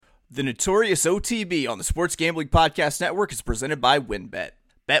The Notorious OTB on the Sports Gambling Podcast Network is presented by WynnBET.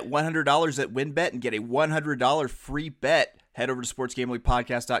 Bet $100 at WynnBET and get a $100 free bet. Head over to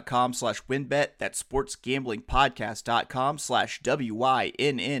sportsgamblingpodcast.com/WynnBET. That's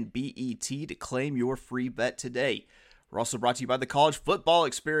sportsgamblingpodcast.com/WYNNBET to claim your free bet today. We're also brought to you by the College Football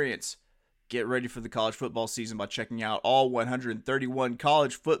Experience. Get ready for the college football season by checking out all 131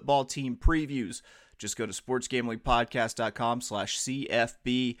 college football team previews. Just go to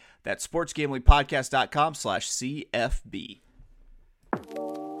sportsgamblingpodcast.com/CFB. That's sportsgamblingpodcast.com/CFB.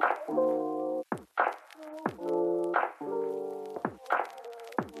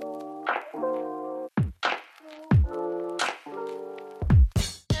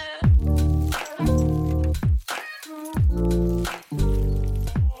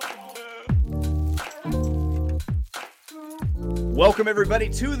 Welcome, everybody,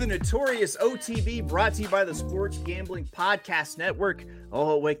 to the Notorious OTB, brought to you by the Sports Gambling Podcast Network.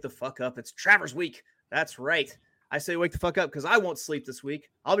 Oh, wake the fuck up. It's Travers Week. That's right. I say wake the fuck up because I won't sleep this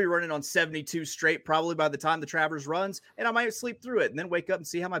week. I'll be running on 72 straight probably by the time the Travers runs, and I might sleep through it and then wake up and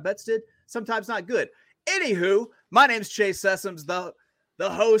see how my bets did. Sometimes not good. Anywho, my name's Chase Sessoms, the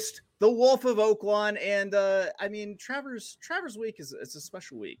host, the Wolf of Oaklawn, and Travers Week it's a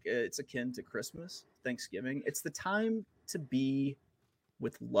special week. It's akin to Christmas, Thanksgiving. It's the time to be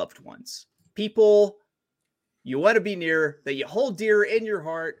with loved ones, people you want to be near, that you hold dear in your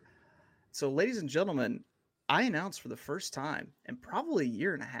heart. So, ladies and gentlemen, I announce for the first time in probably a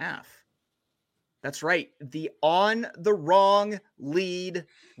year and a half, that's right, the On the Wrong Lead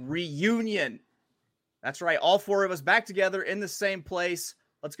reunion. That's right, all four of us back together in the same place.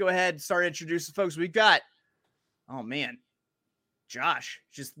 Let's go ahead and start introducing folks. We've got, oh man, Josh,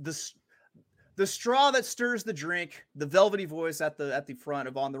 just the straw that stirs the drink, the velvety voice at the front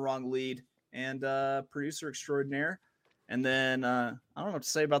of On the Wrong Lead, and producer extraordinaire. And then I don't know what to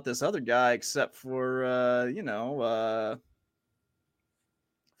say about this other guy except for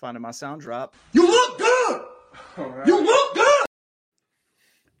finding my sound drop. You look good. Right. You look good.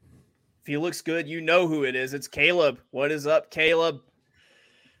 If he looks good, you know who it is. It's Caleb. What is up, Caleb?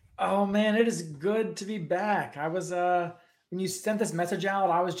 Oh man, it is good to be back. I was when you sent this message out,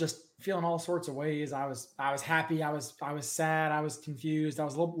 I was just feeling all sorts of ways. I was happy. I was sad. I was confused. I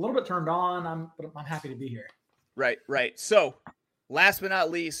was a little bit turned on. But I'm happy to be here. Right. So, last but not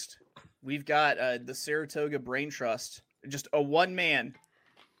least, we've got the Saratoga Brain Trust, just a one-man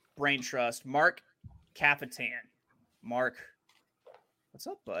brain trust, Mark Capitan. Mark, what's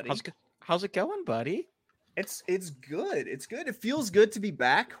up, buddy? How's it going, buddy? It's good. It's good. It feels good to be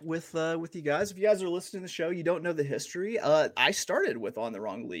back with you guys. If you guys are listening to the show, you don't know the history. I started with On the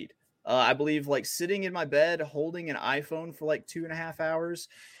Wrong Lead. I believe like sitting in my bed holding an iPhone for like 2.5 hours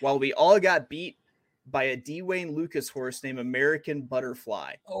while we all got beat by a Dwayne Lucas horse named American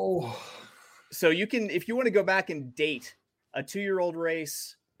Butterfly. Oh, so you can, if you want to go back and date a 2-year-old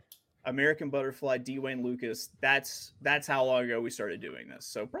race, American Butterfly, Dwayne Lucas, that's how long ago we started doing this.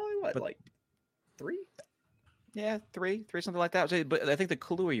 So probably like 3? Yeah, three, something like that. But I think the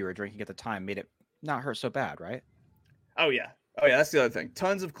Kahlua you were drinking at the time made it not hurt so bad, right? Oh yeah, that's the other thing.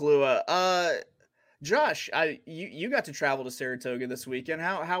 Tons of Kahlua. Josh, you got to travel to Saratoga this weekend.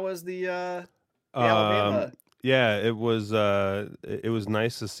 How was the Alabama? Yeah, it was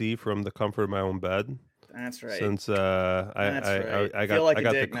nice to see from the comfort of my own bed. That's right. Since I got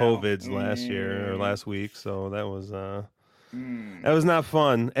the COVIDs last year or last week, so that was that was not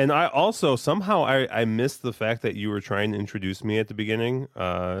fun. And I also somehow I missed the fact that you were trying to introduce me at the beginning.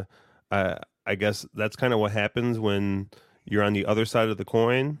 I guess that's kind of what happens when you're on the other side of the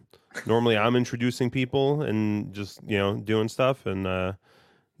coin. Normally I'm introducing people and just, doing stuff. And that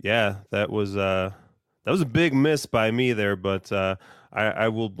was a big miss by me there, but I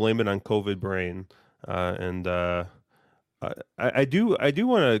will blame it on COVID brain. I do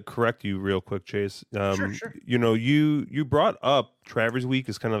want to correct you real quick, Chase. Sure. You brought up Travers Week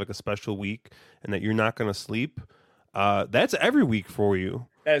as kind of like a special week, and that you're not going to sleep. That's every week for you.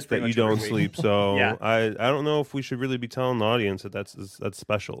 That is pretty that much you don't every sleep. week. So Yeah. I don't know if we should really be telling the audience that's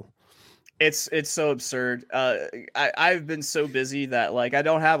special. It's so absurd. I've been so busy that like I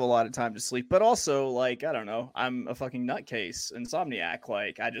don't have a lot of time to sleep, but also like I don't know, I'm a fucking nutcase, insomniac.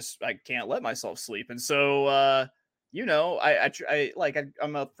 Like I can't let myself sleep, and so I'm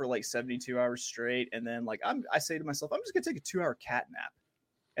up for like 72 hours straight, and then like I say to myself, I'm just gonna take a 2-hour cat nap,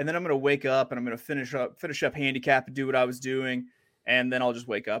 and then I'm gonna wake up and I'm gonna finish up handicap and do what I was doing. And then I'll just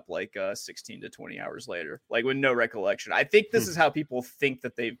wake up like 16 to 20 hours later, like with no recollection. I think this is how people think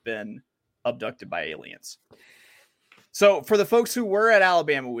that they've been abducted by aliens. So for the folks who were at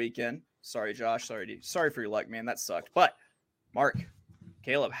Alabama weekend, sorry, Josh, sorry for your luck, man. That sucked. But Mark,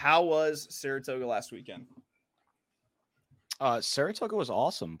 Caleb, how was Saratoga last weekend? Saratoga was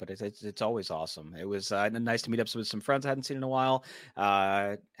awesome, but it's always awesome. It was nice to meet up with some friends I hadn't seen in a while.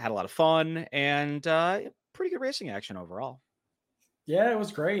 Had a lot of fun and pretty good racing action overall. Yeah, it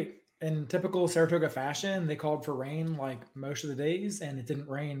was great. In typical Saratoga fashion, they called for rain like most of the days, and it didn't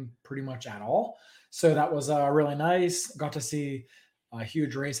rain pretty much at all. So that was really nice. Got to see a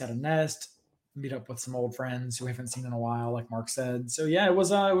huge race at a nest, meet up with some old friends who we haven't seen in a while, like Mark said. So yeah, it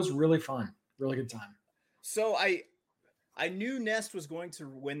was really fun, really good time. So I knew Nest was going to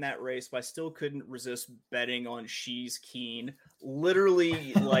win that race, but I still couldn't resist betting on She's Keen.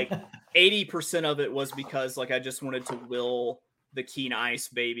 Literally, like 80% of it was because like I just wanted to will the Keen Ice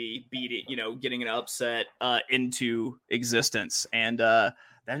baby beat it, getting an upset into existence, and that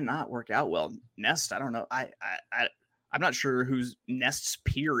did not work out well. Nest, I don't know. I'm not sure who's Nest's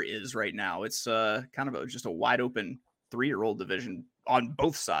peer is right now. It's kind of just a wide open 3-year-old division on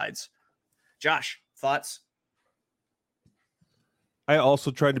both sides. Josh, thoughts? I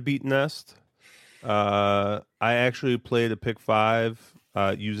also tried to beat Nest. I actually played a pick 5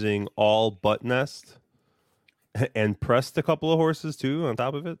 using all but Nest and pressed a couple of horses too on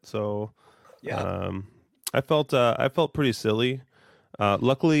top of it. So yeah, I felt pretty silly.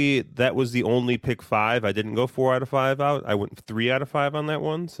 Luckily, that was the only pick 5. I didn't go 4 out of 5 out. I went 3 out of 5 on that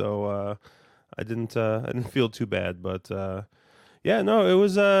one. So I didn't feel too bad. But yeah, no, it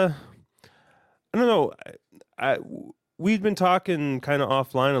was I don't know. We'd been talking kind of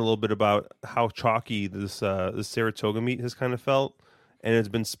offline a little bit about how chalky this Saratoga meet has kind of felt, and it's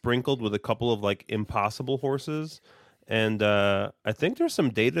been sprinkled with a couple of like impossible horses, and I think there's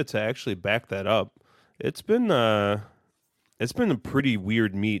some data to actually back that up. It's been a pretty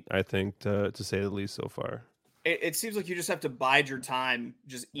weird meet, I think, to say the least so far. It seems like you just have to bide your time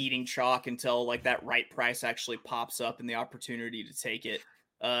just eating chalk until like that right price actually pops up and the opportunity to take it.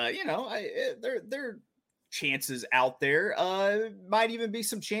 They're chances out there. Might even be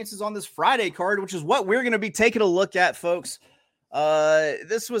some chances on this Friday card, which is what we're going to be taking a look at, folks.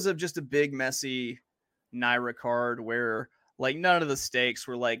 This was just a big, messy NYRA card where like none of the stakes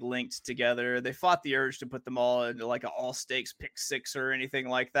were like linked together. They fought the urge to put them all into like an all stakes pick 6 or anything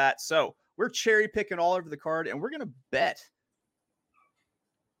like that. So we're cherry picking all over the card, and we're going to bet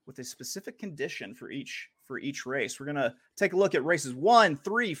with a specific condition for each race. We're going to take a look at races 1,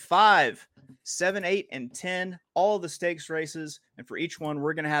 3, 5, 7, 8, and 10, all of the stakes races. And for each one,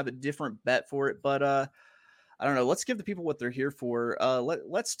 we're going to have a different bet for it. But I don't know. Let's give the people what they're here for.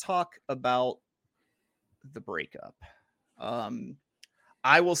 Let's talk about the breakup.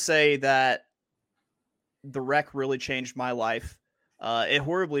 I will say that the wreck really changed my life. It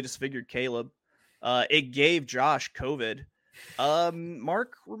horribly disfigured Caleb. It gave Josh COVID.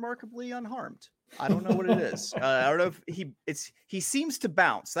 Mark remarkably unharmed. I don't know what it is. I don't know if he seems to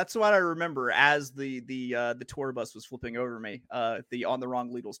bounce. That's what I remember as the tour bus was flipping over me. The On the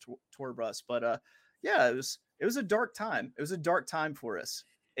Wrong Needles tour bus. But yeah, it was a dark time. It was a dark time for us.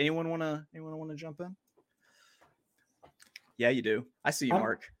 Anyone wanna jump in? Yeah, you do. I see you,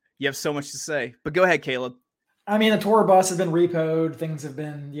 Mark. You have so much to say. But go ahead, Caleb. I mean, the tour bus has been repoed. Things have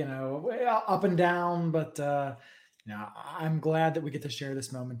been, up and down. But I'm glad that we get to share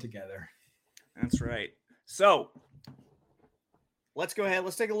this moment together. That's right. So let's go ahead.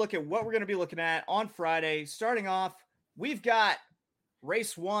 Let's take a look at what we're going to be looking at on Friday. Starting off, we've got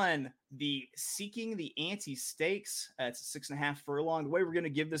race 1, the Seeking the Ante Stakes. It's a 6.5 furlong. The way we're going to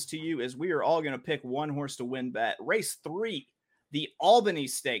give this to you is we are all going to pick one horse to win bet. Race 3, the Albany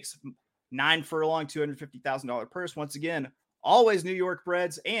Stakes, 9 furlong, $250,000 purse. Once again, always New York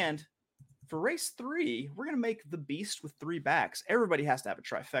breds. And for race 3, we're going to make the beast with 3 backs. Everybody has to have a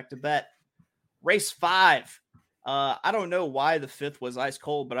trifecta bet. Race 5. I don't know why the 5th was ice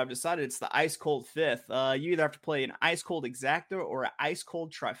cold, but I've decided it's the ice cold 5th. You either have to play an ice cold exacta or an ice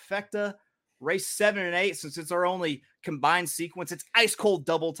cold trifecta. Race 7 and 8, since it's our only combined sequence, it's ice cold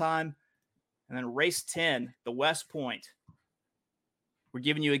double time. And then race 10, the West Point. We're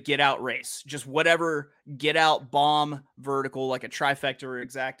giving you a get out race. Just whatever get out bomb vertical, like a trifecta or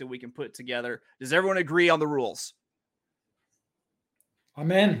exacta, we can put together. Does everyone agree on the rules?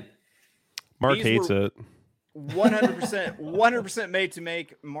 I'm in. Mark hates it. 100% made to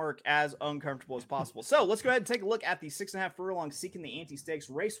make Mark as uncomfortable as possible. So let's go ahead and take a look at the 6.5 furlong Seeking the Ante Stakes.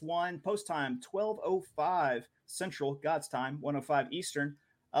 Race 1, post time 12:05 Central, God's time, 1:05 Eastern.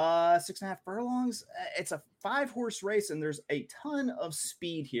 6.5 furlongs. It's a 5-horse race, and there's a ton of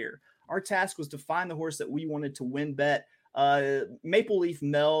speed here. Our task was to find the horse that we wanted to win bet. Maple Leaf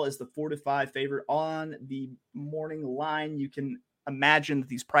Mel is the 4-5 favorite on the morning line. You can imagine that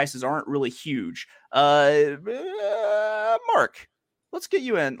these prices aren't really huge. Mark, let's get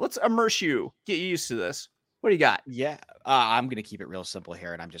you in. Let's immerse you. Get you used to this. What do you got? Yeah, I'm going to keep it real simple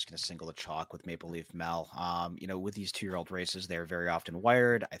here, and I'm just going to single the chalk with Maple Leaf Mel. With these 2-year-old races, they're very often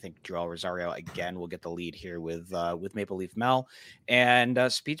wired. I think Joel Rosario, again, will get the lead here with Maple Leaf Mel.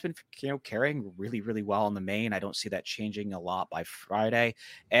 And Speed's been, carrying really, really well in the main. I don't see that changing a lot by Friday.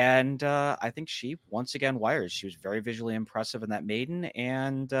 And I think she, once again, wires. She was very visually impressive in that maiden.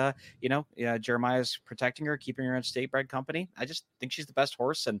 And, Jeremiah's protecting her, keeping her in state bred company. I just think she's the best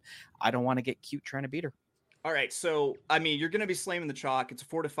horse, and I don't want to get cute trying to beat her. All right, so you're going to be slamming the chalk. It's a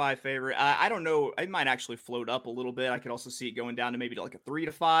 4-5 favorite. I don't know. It might actually float up a little bit. I could also see it going down to maybe like a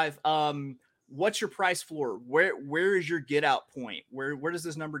 3-5. What's your price floor? Where is your get out point? Where does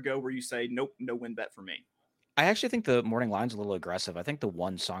this number go? Where you say nope, no win bet for me? I actually think the morning line's a little aggressive. I think the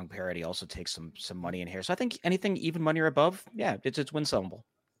one song parody also takes some money in here. So I think anything even money or above, yeah, it's win sellable.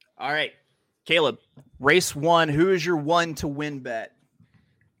 All right, Caleb, race 1. Who is your 1 to win bet?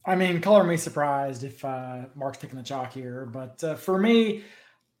 Color me surprised if Mark's taking the chalk here. But for me,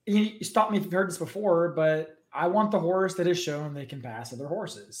 you stopped me if you've heard this before, but I want the horse that has shown they can pass other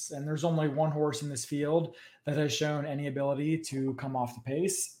horses. And there's only one horse in this field that has shown any ability to come off the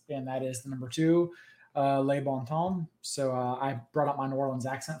pace, and that is the number 2, Le Bon Temps. So I brought up my New Orleans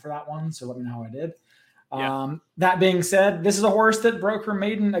accent for that one, so let me know how I did. Yeah. That being said, this is a horse that broke her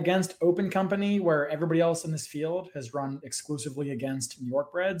maiden against Open Company, where everybody else in this field has run exclusively against New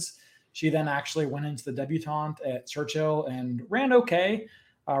York breds. She then actually went into the debutante at Churchill and ran okay.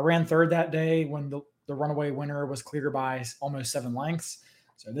 Ran third that day when the runaway winner was cleared by almost 7 lengths.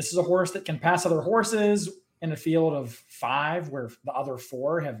 So this is a horse that can pass other horses in a field of 5, where the other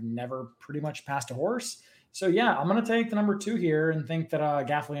 4 have never pretty much passed a horse. So, yeah, I'm going to take the number 2 here and think that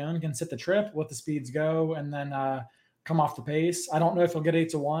Gaffleon can sit the trip, let the speeds go, and then come off the pace. I don't know if he'll get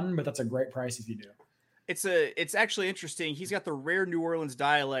 8-1, but that's a great price if you do. It's actually interesting. He's got the rare New Orleans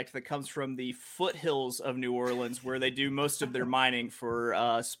dialect that comes from the foothills of New Orleans, where they do most of their mining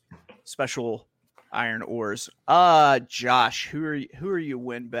for special iron ores. Josh, who are you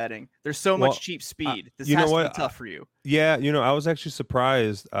win betting? There's so much cheap speed. This has to be tough for you. Yeah, I was actually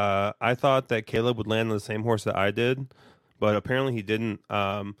surprised. I thought that Caleb would land on the same horse that I did, but apparently he didn't.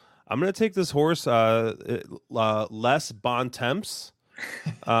 I'm going to take this horse, Les Bon Temps.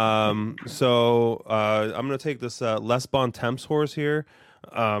 So I'm going to take this Les Bon Temps horse here.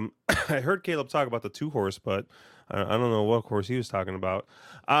 I heard Caleb talk about the 2 horse, but I don't know what horse he was talking about.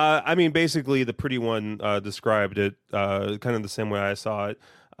 Basically the pretty one described it kind of the same way I saw it.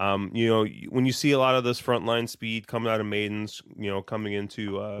 When you see a lot of this frontline speed coming out of maidens, coming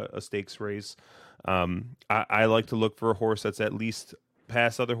into a stakes race, I like to look for a horse that's at least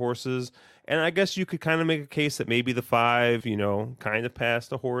past other horses. And I guess you could kind of make a case that maybe the 5, kind of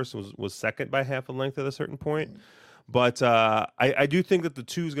passed a horse, was second by half a length at a certain point. But I do think that the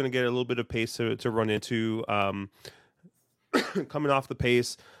 2 is going to get a little bit of pace to run into coming off the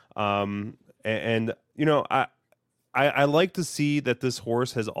pace. I like to see that this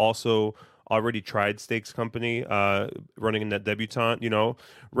horse has also already tried stakes company running in that debutante,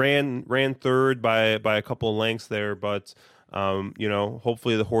 ran third by a couple of lengths there, but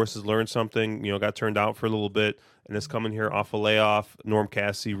hopefully the horse has learned something, got turned out for a little bit and is coming here off a layoff. Norm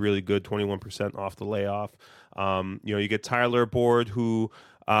Cassie, really good, 21% off the layoff. You get Tyler aboard, who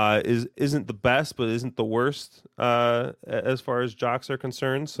isn't the best, but isn't the worst as far as jocks are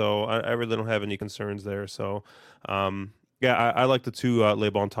concerned. So I really don't have any concerns there. So I like the 2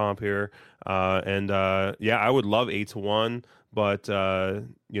 Le Bon Temps here. I would love 8-1, but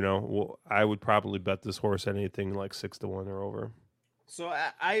I would probably bet this horse at anything like 6-1 or over. So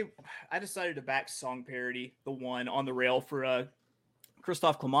I decided to back Song Parody, the 1 on the rail for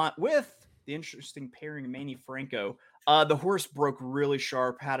Christophe Clement with the interesting pairing Manny Franco. The horse broke really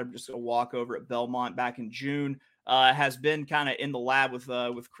sharp, had just a walkover at Belmont back in June. Has been kind of in the lab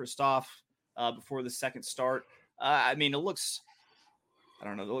with Christophe before the second start. It looks, I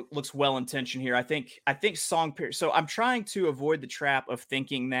don't know, it looks well intentioned here. I think Song Parody. So I'm trying to avoid the trap of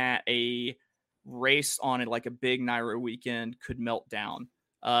thinking that a race on it like a big Nairo weekend could melt down.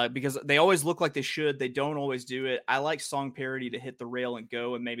 Because they always look like they should. They don't always do it. I like Song Parody to hit the rail and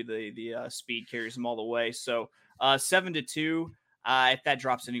go, and maybe the speed carries them all the way. So 7-2. If that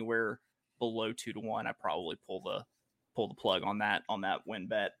drops anywhere below 2-1, I probably pull the plug on that win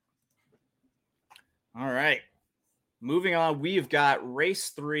bet. All right, moving on. We've got race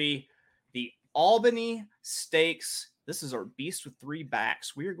 3, the Albany Stakes. This is our beast with 3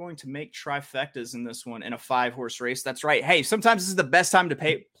 backs. We are going to make trifectas in this one in a 5-horse race. That's right. Hey, sometimes this is the best time to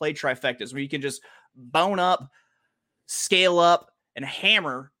play trifectas, where you can just bone up, scale up, and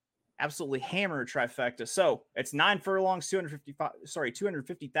hammer absolutely hammer trifecta. So it's 9 furlongs,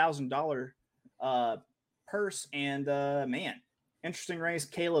 $250,000 purse, and man, interesting race.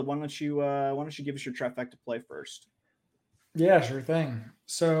 Caleb, why don't you give us your trifecta play first? Yeah, sure thing.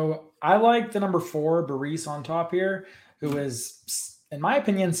 So I like the number 4, Baris on top here, who is, in my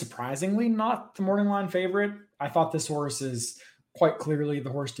opinion, surprisingly not the morning line favorite. I thought this horse is quite clearly the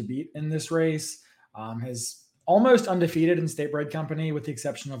horse to beat in this race. Has almost undefeated in state bred company with the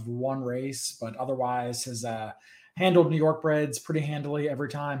exception of one race, but otherwise has handled New York breds pretty handily every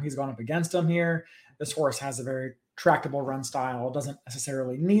time he's gone up against them here. This horse has a very tractable run style, doesn't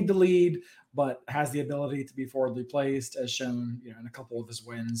necessarily need the lead, but has the ability to be forwardly placed, as shown in a couple of his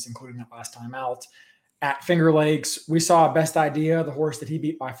wins, including that last time out at Finger Lakes. We saw Best Idea, the horse that he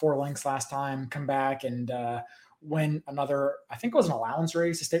beat by 4 lengths last time, come back and win another, I think it was an allowance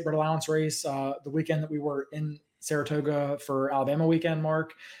race, a state bred allowance race, the weekend that we were in Saratoga for Alabama weekend,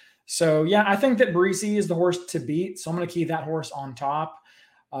 Mark. So yeah, I think that Barisi is the horse to beat. So I'm going to key that horse on top.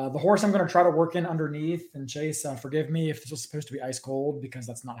 The horse I'm going to try to work in underneath, and Chase, forgive me if this was supposed to be ice cold because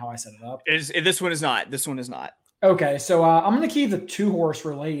that's not how I set it up. This one is not. This one is not. Okay, so I'm going to key the 2-horse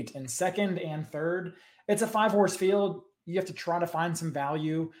Relate in second and third. It's a 5-horse field. You have to try to find some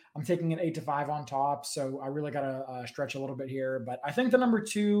value. I'm taking an 8-5 on top, so I really got to stretch a little bit here. But I think the number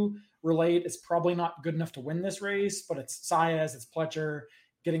 2 Relate is probably not good enough to win this race, but it's Saez, it's Pletcher.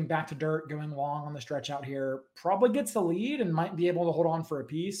 Getting back to dirt, going long on the stretch out here, probably gets the lead and might be able to hold on for a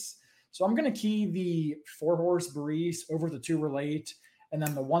piece. So I'm going to key the 4-horse Baris over the 2 Relate, and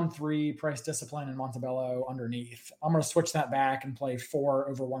then the 1-3 Price Discipline and Montebello underneath. I'm going to switch that back and play 4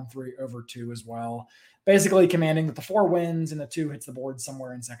 over 1-3 over 2 as well. Basically commanding that the 4 wins and the 2 hits the board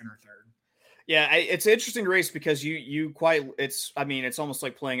somewhere in second or third. Yeah, it's an interesting race because it's almost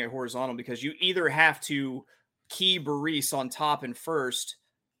like playing it horizontal because you either have to key Baris on top and first,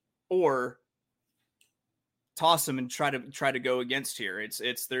 or toss them and try to go against here.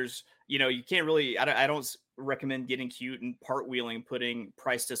 There's you can't really. I don't recommend getting cute and part wheeling, putting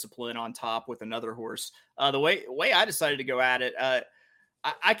Price Discipline on top with another horse. The way I decided to go at it,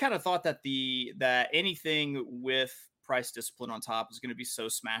 I kind of thought that that anything with Price Discipline on top is going to be so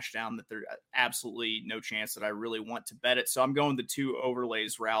smashed down that there's absolutely no chance that I really want to bet it. So I'm going the 2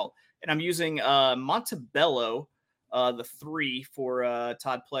 overlays route, and I'm using Montebello. The 3 for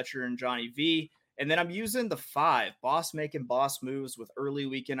Todd Pletcher and Johnny V. And then I'm using the 5, Boss Making Boss Moves with Early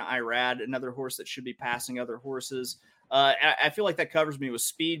Weekend Irad, another horse that should be passing other horses. I feel like that covers me with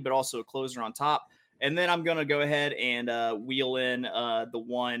speed, but also a closer on top. And then I'm going to go ahead and wheel in the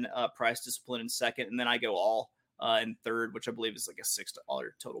 1 Price Discipline in second. And then I go all in third, which I believe is like a $6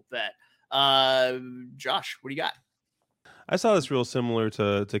 total bet. Josh, what do you got? I saw this real similar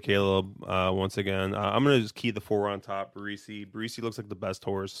to Caleb once again. I'm going to just key the 4 on top, Barisi. Barisi looks like the best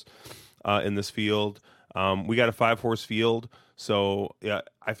horse in this field. We got a 5-horse field, so yeah,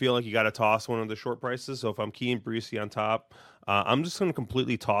 I feel like you got to toss one of the short prices. So if I'm keying Barisi on top, I'm just going to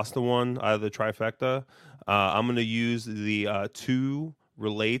completely toss the 1 out of the trifecta. I'm going to use the 2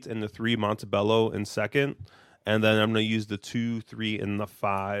 Relate and the 3 Montebello in second. And then I'm going to use the 2, 3, and the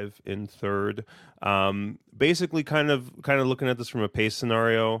 5 in third. Basically, kind of looking at this from a pace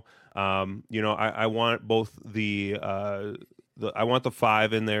scenario. I want both I want the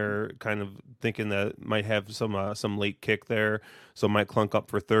 5 in there, kind of thinking that might have some late kick there, so it might clunk up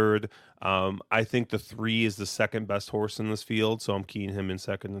for third. I think the 3 is the second best horse in this field, so I'm keying him in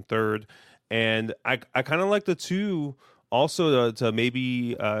second and third. And I kind of like the 2 also to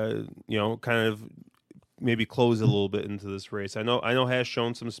maybe kind of maybe close a little bit into this race. I know has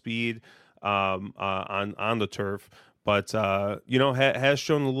shown some speed on the turf, but has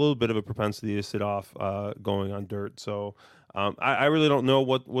shown a little bit of a propensity to sit off going on dirt. So I really don't know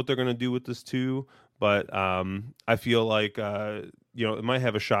what they're going to do with this 2, but I feel like it might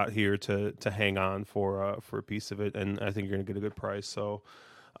have a shot here to hang on for a piece of it, and I think you're going to get a good price. So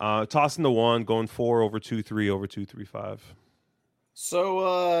tossing the 1, going 4 over 2, 3 over 2, 3, 5.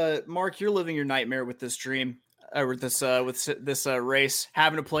 So, Mark, you're living your nightmare with this dream, with this race,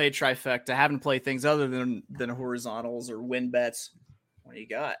 having to play a trifecta, having to play things other than horizontals or win bets. What do you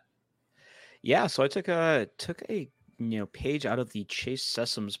got? Yeah, so I took a page out of the Chase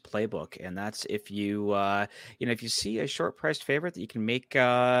Sessoms playbook, and that's if you if you see a short priced favorite that you can make make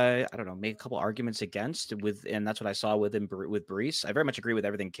a couple arguments against and that's what I saw with Baris. I very much agree with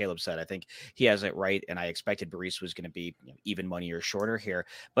everything Caleb said. I think he has it right, and I expected Baris was going to be even money or shorter here,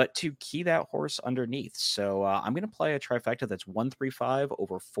 but to key that horse underneath. So I'm going to play a trifecta that's 135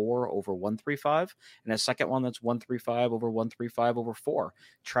 over 4 over 135, and a second one that's 135 over 135 over 4.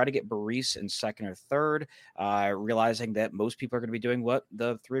 Try to get Baris in second or third. Realize realizing that most people are going to be doing what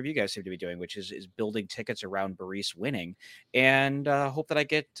the three of you guys seem to be doing, which is building tickets around Maurice winning, and hope that I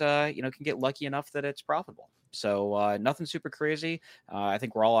get can get lucky enough that it's profitable. So nothing super crazy. I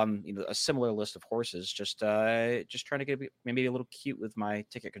think we're all on a similar list of horses. Just trying to get maybe a little cute with my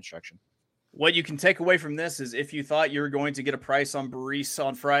ticket construction. What you can take away from this is if you thought you were going to get a price on Maurice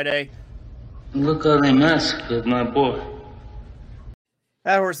on Friday, look how they mess with my boy.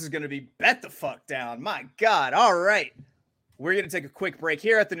 That horse is going to be bet the fuck down. My God. All right. We're going to take a quick break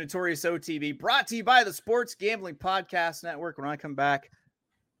here at the Notorious OTB, brought to you by the Sports Gambling Podcast Network. When I come back,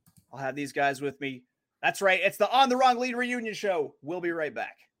 I'll have these guys with me. That's right. It's the On the Wrong Lead reunion show. We'll be right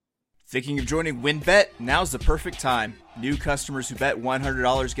back. Thinking of joining WynnBET? Now's the perfect time. New customers who bet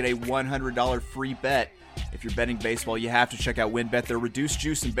 $100 get a $100 free bet. If you're betting baseball, you have to check out WynnBET. Their reduced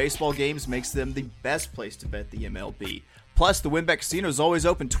juice in baseball games makes them the best place to bet the MLB. Plus, the WynnBET Casino is always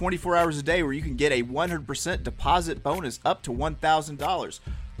open 24 hours a day where you can get a 100% deposit bonus up to $1,000.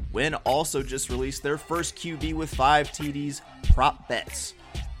 Wynn also just released their first QB with 5 TDs prop bets.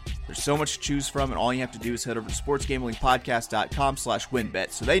 There's so much to choose from, and all you have to do is head over to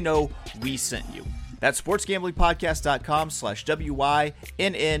sportsgamblingpodcast.com/WynnBET so they know we sent you. That's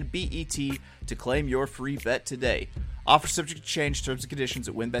sportsgamblingpodcast.com/WYNNBET to claim your free bet today. Offer subject to change, terms and conditions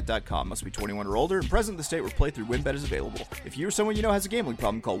at wynnbet.com. Must be 21 or older and present in the state where playthrough WynnBET is available. If you or someone you know has a gambling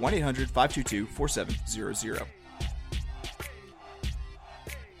problem, call 1-800-522-4700.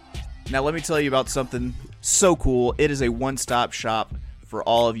 Now let me tell you about something so cool. It is a one-stop shop for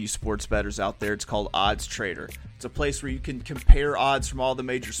all of you sports bettors out there. It's called Odds Trader. It's a place where you can compare odds from all the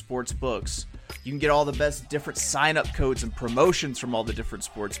major sports books. You can get all the best different sign-up codes and promotions from all the different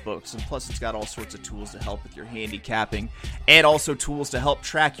sports books. And plus, it's got all sorts of tools to help with your handicapping and also tools to help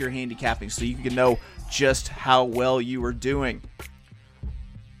track your handicapping so you can know just how well you are doing.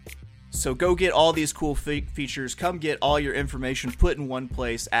 So go get all these cool features. Come get all your information put in one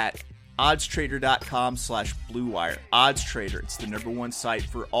place at oddstrader.com/bluewire. Odds Trader. It's the #1 site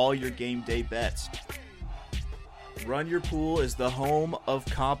for all your game day bets. Run Your Pool is the home of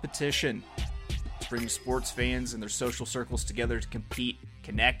competition. It's bringing sports fans and their social circles together to compete,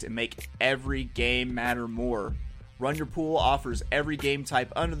 connect, and make every game matter more. Run Your Pool offers every game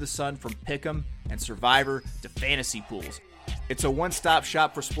type under the sun, from Pick'em and Survivor to fantasy pools. It's a one-stop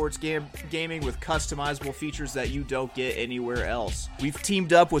shop for sports gaming with customizable features that you don't get anywhere else. We've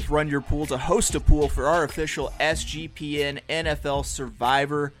teamed up with Run Your Pool to host a pool for our official SGPN NFL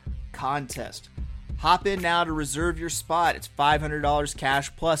Survivor contest. Hop in now to reserve your spot. It's $500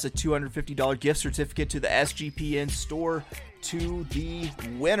 cash plus a $250 gift certificate to the SGPN store to the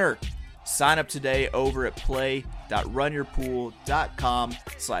winner. Sign up today over at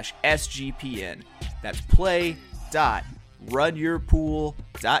play.runyourpool.com/SGPN. That's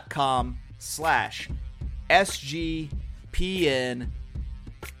play.runyourpool.com/SGPN.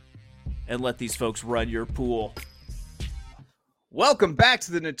 And let these folks run your pool. Welcome back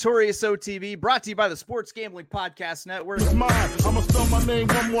to the Notorious OTB, brought to you by the Sports Gambling Podcast Network. It's mine. I'ma spell my name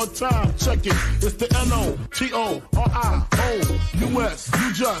one more time. Check it. It's the NOTORIOUS. You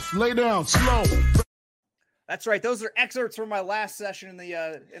just lay down slow. That's right. Those are excerpts from my last session in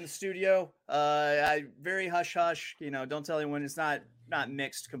the studio. I very hush hush. Don't tell anyone. It's not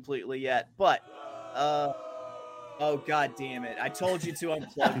mixed completely yet. But oh god damn it! I told you to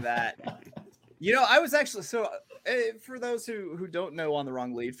unplug that. I was actually for those who don't know On the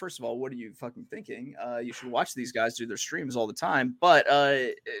Wrong Lead, first of all, what are you fucking thinking? You should watch these guys do their streams all the time. But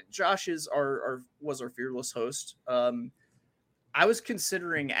Josh was our fearless host. I was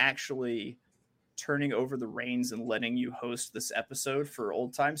considering actually turning over the reins and letting you host this episode for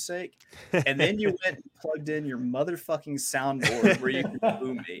old time's sake. And then you went and plugged in your motherfucking soundboard where you could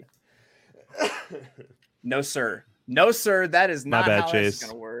boo me. No, sir. No, sir. That is not how this is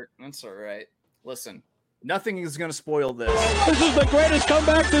going to work. That's all right. Listen, nothing is going to spoil this. This is the greatest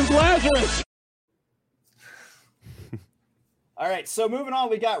comeback since Lazarus. All right, so moving on,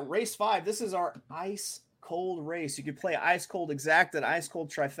 we got race 5. This is our ice cold race. You could play ice cold exacta and ice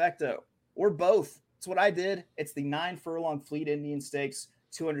cold trifecta, or both. It's what I did. It's the 9 furlong Fleet Indian Stakes,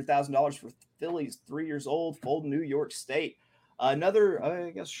 $200,000 for fillies 3 years old, Fold New York State.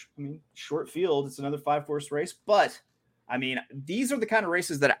 Another, short field. It's another 5-horse race, but these are the kind of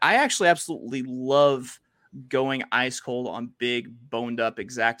races that I actually absolutely love going ice cold on big boned up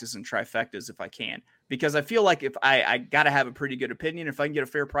exactas and trifectas if I can, because I feel like if I got to have a pretty good opinion, if I can get a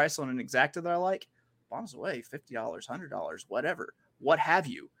fair price on an exacta that I like, bombs away, $50, $100, whatever, what have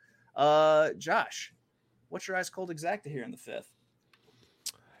you. Josh, what's your ice cold exacta here in the 5th?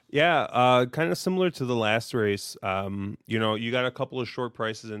 Yeah, kind of similar to the last race. You got a couple of short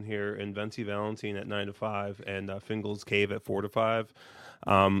prices in here, in Venti Valentine at 9-5 and Fingal's Cave at 4-5.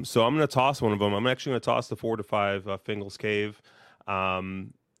 So I'm going to toss one of them. I'm actually going to toss the 4-5 Fingal's Cave.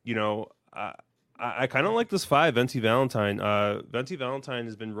 I kind of like this 5 Venti Valentine. Venti Valentine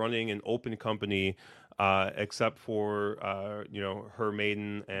has been running an open company, except for her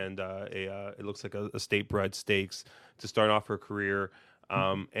maiden and it looks like a state bred stakes to start off her career.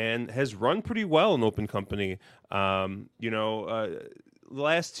 And has run pretty well in open company. The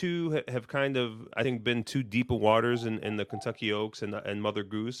last two have kind of, I think, been too deep of waters in the Kentucky Oaks and Mother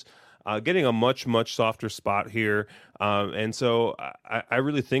Goose, getting a much softer spot here. And so I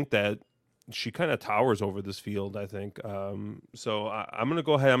really think that she kind of towers over this field, I think. So I'm going to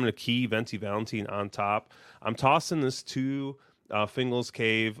go ahead. I'm going to key Venti Valentine on top. I'm tossing this to Fingal's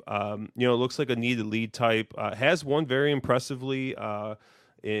Cave. It looks like a needed lead type. Has won very impressively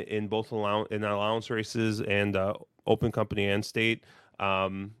in both allowance races and open company and state.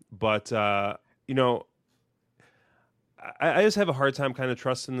 But I just have a hard time kind of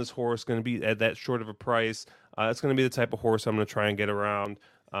trusting this horse. Going to be at that short of a price. It's going to be the type of horse I'm going to try and get around.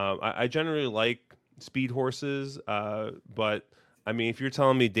 I generally like speed horses, but I mean, if you're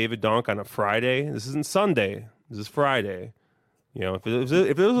telling me David Donk on a Friday, this isn't Sunday. This is Friday. If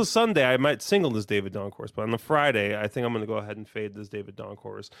it was a Sunday, I might single this David Donk horse, but on the Friday, I think I'm going to go ahead and fade this David Donk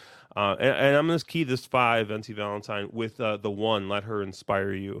horse, and I'm going to key this 5 Venti Valentine with the 1. Let Her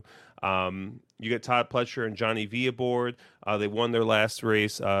Inspire You. You get Todd Pletcher and Johnny V aboard. They won their last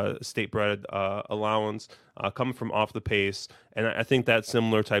race, state bred allowance, coming from off the pace, and I think that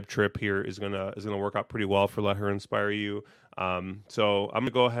similar type trip here is gonna work out pretty well for Let Her Inspire You. So I'm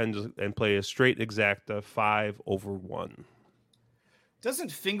gonna go ahead and play a straight exact 5 over 1.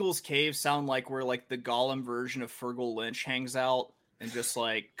 Doesn't Fingal's Cave sound like where like the Gollum version of Fergal Lynch hangs out and just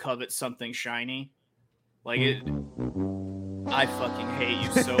like covets something shiny? Like it. I fucking hate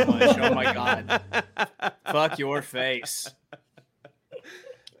you so much. Oh my god. Fuck your face.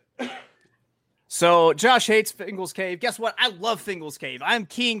 So Josh hates Fingal's Cave. Guess what? I love Fingal's Cave. I'm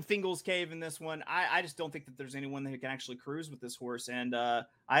keying Fingal's Cave in this one. I just don't think that there's anyone that can actually cruise with this horse. And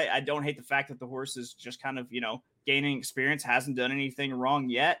I don't hate the fact that the horse is just kind of, gaining experience, hasn't done anything wrong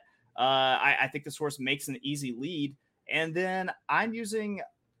yet. I think this horse makes an easy lead. And then I'm using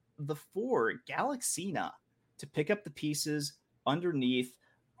the 4 Galaxina to pick up the pieces underneath.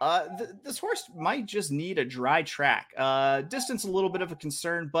 This horse might just need a dry track. Distance a little bit of a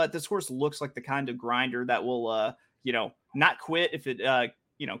concern, but this horse looks like the kind of grinder that will, not quit if it,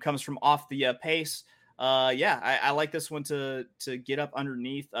 comes from off the pace. I like this one to get up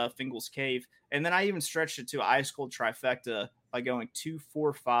underneath Fingal's Cave. And then I even stretched it to ice cold trifecta by going 2,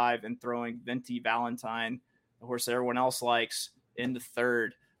 4, 5 and throwing Venti Valentine, the horse that everyone else likes, in the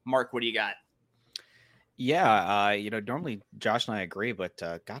 3rd. Mark, what do you got? Yeah, normally Josh and I agree, but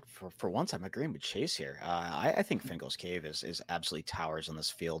God, for once I'm agreeing with Chase here. I think Fingal's Cave is absolutely towers on this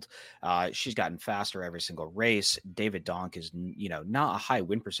field. She's gotten faster every single race. David Donk is, not a high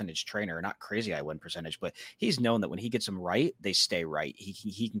win percentage trainer, not crazy high win percentage, but he's known that when he gets them right, they stay right.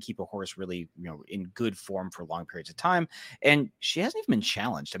 He can keep a horse really, in good form for long periods of time. And she hasn't even been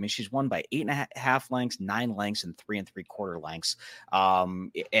challenged. I mean, she's won by 8.5 lengths, 9 lengths, and 3 3/4 lengths.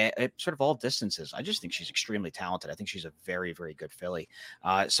 At sort of all distances. I just think she's extremely talented. I think she's a very, very good filly.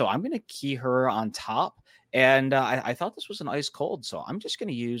 So I'm going to key her on top. And I thought this was an ice cold, so I'm just going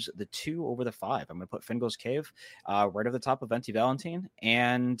to use the 2 over the 5. I'm going to put Fingal's Cave right over the top of Venti Valentine,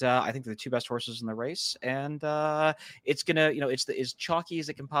 and I think they're the 2 best horses in the race. And it's going to, it's as chalky as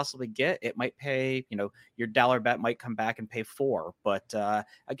it can possibly get. It might pay, your dollar bet might come back and pay 4, but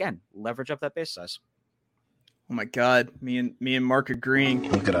again, leverage up that base size. Oh my God, me and Mark agreeing.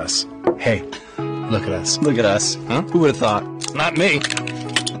 Look at us. Hey, look at us. Look at us. Huh? Who would have thought? Not me.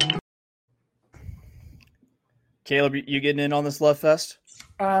 Caleb, you getting in on this love fest?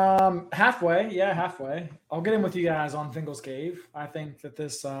 Halfway. Yeah, halfway. I'll get in with you guys on Fingal's Cave. I think that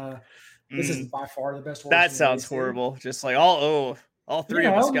this is by far the best horse. That sounds horrible. Just like all 3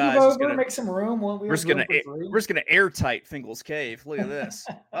 of us guys. We're gonna make some room. We're just gonna airtight Fingal's Cave. Look at this.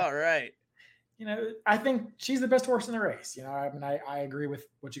 All right. I think she's the best horse in the race. I agree with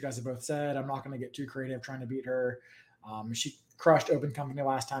what you guys have both said. I'm not going to get too creative trying to beat her. She crushed open company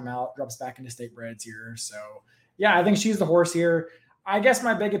last time out, drops back into state breds here. So yeah, I think she's the horse here. I guess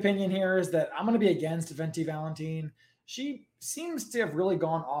my big opinion here is that I'm going to be against Venti Valentine. She seems to have really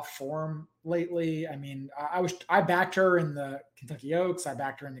gone off form lately. I mean, I backed her in the Kentucky Oaks. I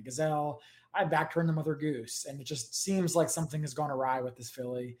backed her in the Gazelle. I backed her in the Mother Goose. And it just seems like something has gone awry with this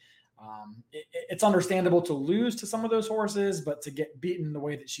filly. It's understandable to lose to some of those horses, but to get beaten the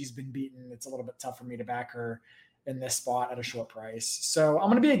way that she's been beaten, it's a little bit tough for me to back her in this spot at a short price. So I'm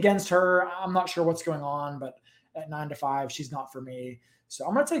going to be against her. I'm not sure what's going on, but at 9-5, she's not for me. So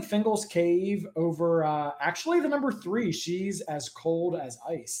I'm going to take Fingal's Cave over actually the number 3. She's as cold as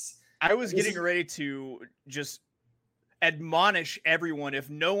ice. I was getting ready to just admonish everyone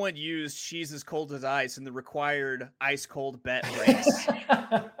if no one used She's as Cold as Ice in the required ice cold bet race.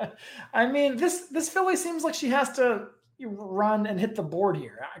 I mean, this filly seems like she has to run and hit the board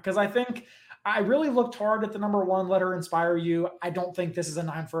here, because I think I really looked hard at the number 1, Let Her Inspire You. I don't think this is a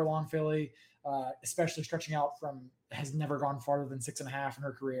 9 furlong filly, especially stretching out from, has never gone farther than 6.5 in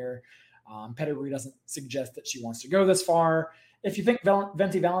her career. Pedigree doesn't suggest that she wants to go this far. If you think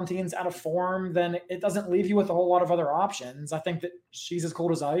Venti Valentine's out of form, then it doesn't leave you with a whole lot of other options. I think that She's as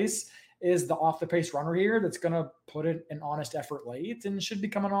Cold as Ice is the off-the-pace runner here that's going to put in an honest effort late and should be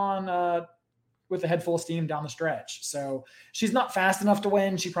coming on with a head full of steam down the stretch. So she's not fast enough to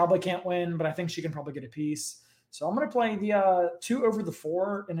win. She probably can't win, but I think she can probably get a piece. So I'm going to play the 2 over the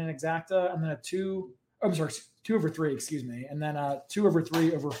 4 in an exacta, and then 2 over 3, excuse me, and then 2 over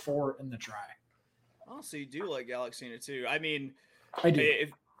 3 over 4 in the try. Oh, so you do like Galaxina too. I mean, I do.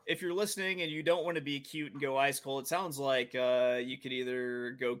 If you're listening and you don't want to be cute and go ice cold, it sounds like you could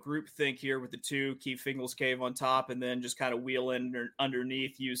either go group think here with the 2, keep Fingal's Cave on top, and then just kind of wheel in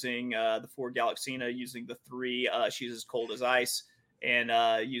underneath using the 4 Galaxina, using the 3 She's as Cold as Ice, and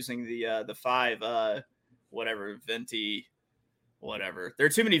using the 5 whatever Venti, whatever. There are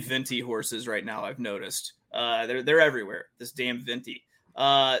too many Venti horses right now. I've noticed. They're everywhere. This damn Venti.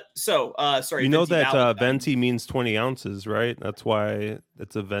 Sorry. You know that Venti means 20 ounces, right? That's why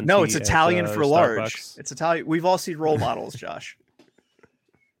it's a Venti. No, it's Italian for large. Starbucks. It's Italian. We've all seen role models, Josh.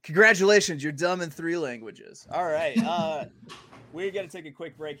 Congratulations, you're dumb in 3 languages. All right. We're going to take a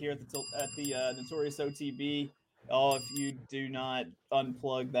quick break here at the Notorious OTB. Oh, if you do not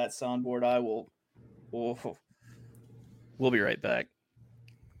unplug that soundboard, I will. We'll be right back.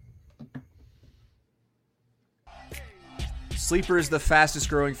 Sleeper is the fastest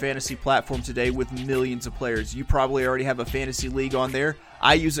growing fantasy platform today with millions of players. You probably already have a fantasy league on there.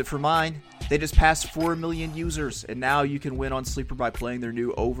 I use it for mine. They just passed 4 million users, and now you can win on Sleeper by playing their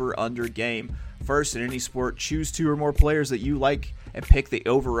new over-under game. First, in any sport, choose 2 or more players that you like and pick the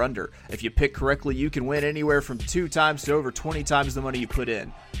over-under. If you pick correctly, you can win anywhere from 2 times to over 20 times the money you put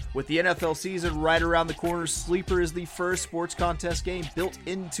in. With the NFL season right around the corner, Sleeper is the first sports contest game built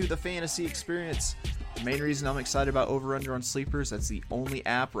into the fantasy experience. The main reason I'm excited about Over-Under on Sleeper is that's the only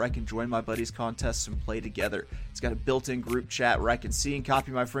app where I can join my buddies' contests and play together. It's got a built-in group chat where I can see and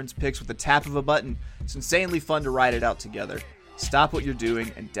copy my friends' picks with the tap of a button. It's insanely fun to ride it out together. Stop what you're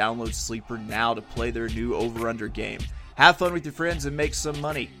doing and download Sleeper now to play their new Over-Under game. Have fun with your friends and make some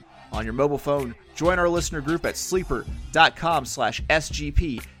money. On your mobile phone, join our listener group at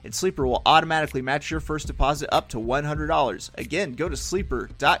sleeper.com/SGP, and Sleeper will automatically match your first deposit up to $100. Again, go to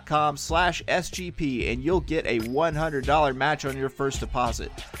sleeper.com/SGP, and you'll get a $100 match on your first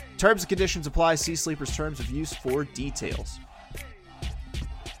deposit. Terms and conditions apply. See Sleeper's terms of use for details.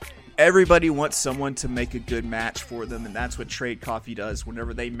 Everybody wants someone to make a good match for them, and that's what Trade Coffee does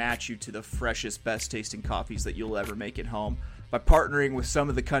whenever they match you to the freshest, best-tasting coffees that you'll ever make at home. By partnering with some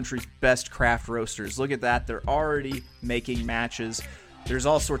of the country's best craft roasters. Look at that. They're already making matches. There's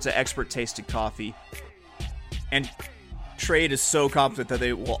all sorts of expert tasted coffee. And Trade is so confident that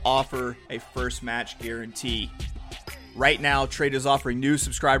they will offer a first match guarantee. Right now, Trade is offering new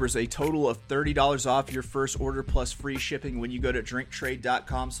subscribers a total of $30 off your first order plus free shipping when you go to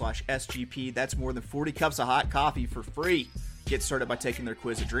drinktrade.com/SGP. That's more than 40 cups of hot coffee for free. Get started by taking their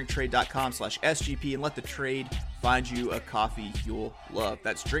quiz at drinktrade.com/SGP and let the trade find you a coffee you'll love.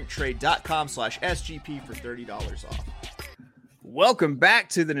 That's drinktrade.com/SGP for $30 off. Welcome back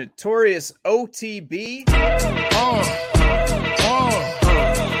to the Notorious OTB. Come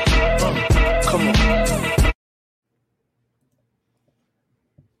on.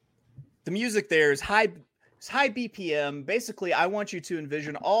 The music there is high BPM. Basically, I want you to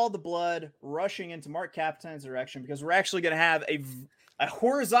envision all the blood rushing into Mark Capitane's direction because we're actually going to have a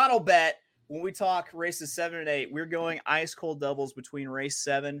horizontal bet when we talk races 7 and 8. We're going ice cold doubles between race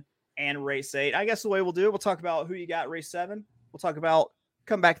 7 and race 8. I guess the way we'll do it, we'll talk about who you got in race 7. We'll talk about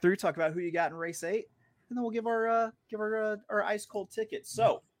talk about who you got in race 8, and then we'll give our ice cold tickets.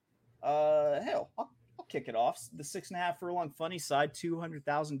 So, hell, I'll kick it off. The 6.5 furlong funny side,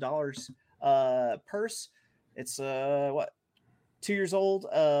 $200,000 purse. It's 2 years old,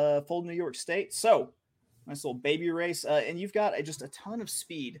 full New York State. So nice little baby race. And you've got just a ton of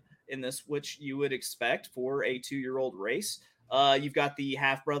speed in this, which you would expect for a 2-year-old race. You've got the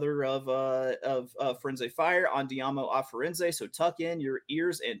half brother of Firenze Fire, Andiamo a Firenze. So tuck in your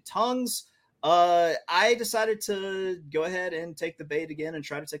ears and tongues. I decided to go ahead and take the bait again and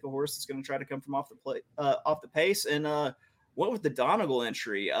try to take a horse that's going to try to come from off the pace, and went with the Donegal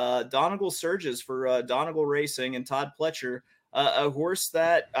entry. Donegal Surges for Donegal Racing and Todd Pletcher, a horse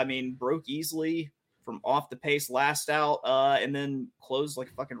that broke easily from off the pace last out, and then closed like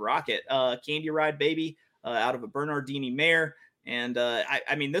a fucking rocket. Candy Ride Baby out of a Bernardini mare. And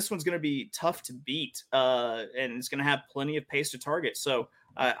this one's going to be tough to beat, and it's going to have plenty of pace to target. So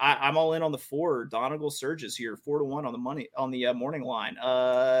I'm all in on the 4 Donegal Surges here, 4-1 on the money on the morning line.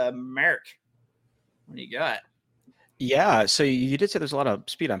 Merrick, what do you got? Yeah, so you did say there's a lot of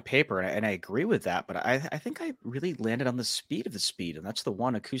speed on paper, and I agree with that, but I think I really landed on the speed of the speed, and that's the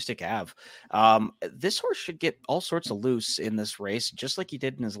one Acoustic Ave. This horse should get all sorts of loose in this race, just like he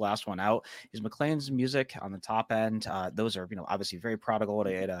did in his last one out. His McLean's Music on the top end, those are obviously very prodigal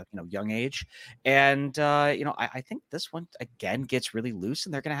at a young age, and I think this one again gets really loose,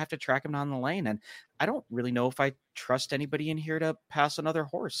 and they're going to have to track him down the lane, and I don't really know if I trust anybody in here to pass another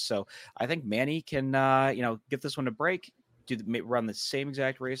horse. So I think Manny can, give this one a break, run the same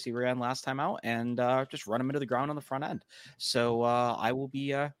exact race he ran last time out, and just run him into the ground on the front end. So I will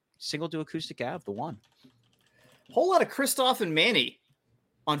be single to Acoustic Ave, the 1. Whole lot of Christoph and Manny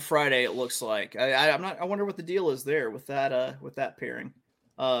on Friday. It looks like I wonder what the deal is there with that pairing.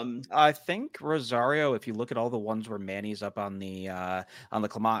 I think Rosario, if you look at all the ones where Manny's up on the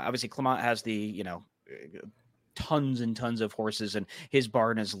Clement, obviously Clement has the, tons and tons of horses, and his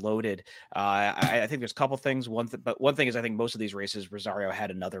barn is loaded. I think there's a couple things. But one thing is, I think most of these races, Rosario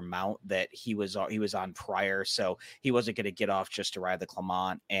had another mount that he was on prior, so he wasn't going to get off just to ride the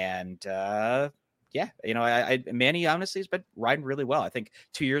Clement. And Manny honestly has been riding really well. I think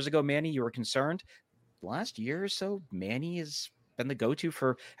 2 years ago, Manny, you were concerned. Last year or so, Manny has been the go-to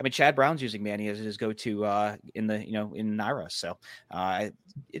for. Chad Brown's using Manny as his go-to in Naira. So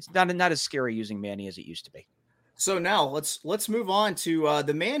it's not as scary using Manny as it used to be. So now let's move on to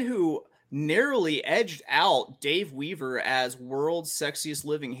the man who narrowly edged out Dave Weaver as world's sexiest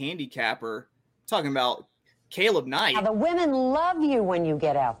living handicapper. Talking about Caleb Knight. Now, the women love you when you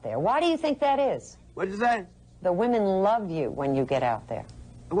get out there. Why do you think that is? What did you say? The women love you when you get out there.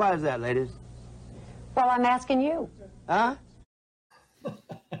 Why is that, ladies? Well, I'm asking you. Huh?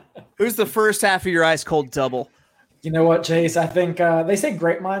 Who's the first half of your ice cold double? You know what, Chase? I think they say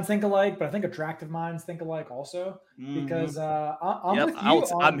great minds think alike, but I think attractive minds think alike also. Because I'm with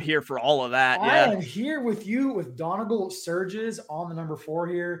you. I'm here for all of that. I am here with you with Donegal Surges on the number 4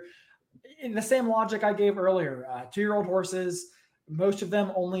 here. In the same logic I gave earlier, 2-year-old horses, most of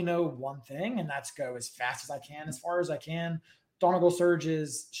them only know one thing, and that's go as fast as I can, as far as I can. Donegal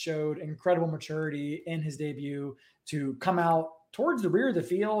Surges showed incredible maturity in his debut to come out towards the rear of the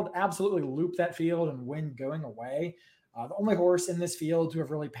field, absolutely loop that field and win going away. The only horse in this field to have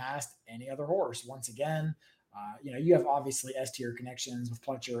really passed any other horse. Once again, you have obviously S-tier connections with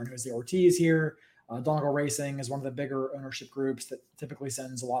Pletcher and Jose Ortiz here. Donegal Racing is one of the bigger ownership groups that typically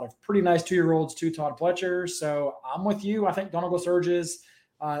sends a lot of pretty nice 2-year-olds to Todd Pletcher. So I'm with you. I think Donegal Surges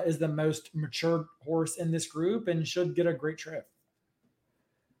is the most mature horse in this group and should get a great trip.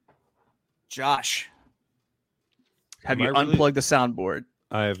 Josh, have you unplugged the soundboard?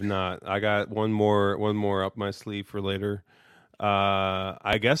 I have not. I got one more up my sleeve for later.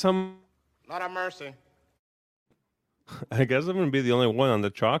 I guess I'm Not a mercy. I guess I'm going to be the only one on the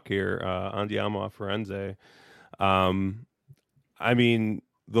chalk here. Andiamo a Firenze.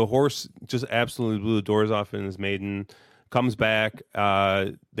 The horse just absolutely blew the doors off in his maiden. Comes back.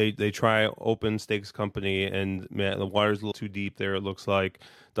 They try Open Stakes Company, and man, the water's a little too deep there. It looks like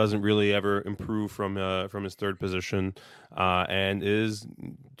doesn't really ever improve from his third position, and is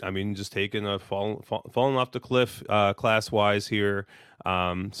just taking a falling off the cliff class wise here.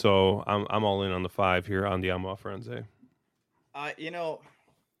 So I'm all in on the 5 here on Andiamo a Firenze.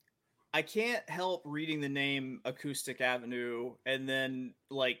 I can't help reading the name Acoustic Avenue, and then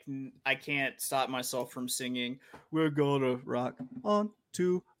I can't stop myself from singing "We're gonna rock on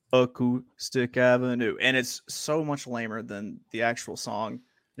to Acoustic Avenue," and it's so much lamer than the actual song.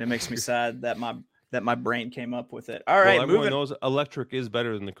 And it makes me sad that my brain came up with it. All right, everyone knows electric is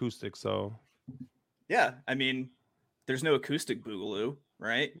better than acoustic, so yeah, there's no acoustic boogaloo,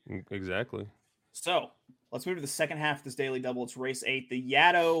 right? Exactly. So let's move to the second half of this daily double. It's race 8, the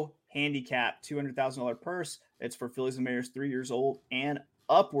Yaddo Handicap, $200,000 purse. It's for fillies and mares 3 years old and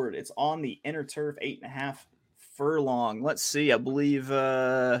upward. It's on the inner turf, 8.5 furlong. Let's see. I believe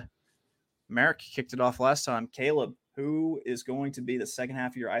Merrick kicked it off last time. Caleb, who is going to be the second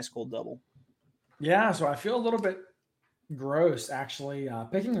half of your ice cold double? Yeah, so I feel a little bit gross actually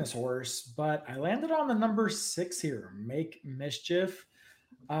picking this horse, but I landed on the number 6 here, Make Mischief.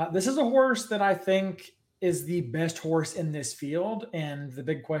 This is a horse that I think is the best horse in this field. And the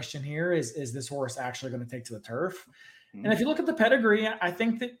big question here is this horse actually going to take to the turf? Mm-hmm. And if you look at the pedigree, I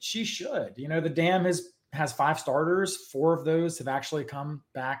think that she should. The dam has 5 starters. 4 of those have actually come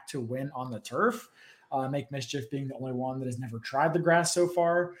back to win on the turf. Make Mischief being the only one that has never tried the grass so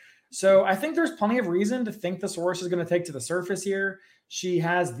far. So I think there's plenty of reason to think this horse is going to take to the surface here. She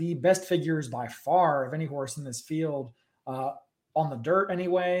has the best figures by far of any horse in this field on the dirt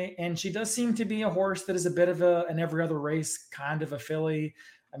anyway. And she does seem to be a horse that is a bit of an every other race kind of a filly.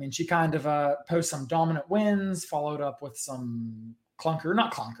 I mean, she kind of posts some dominant wins, followed up with some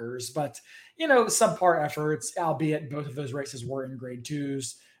not clunkers, but, subpar efforts, albeit both of those races were in grade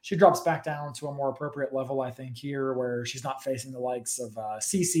 2s. She drops back down to a more appropriate level, I think, here, where she's not facing the likes of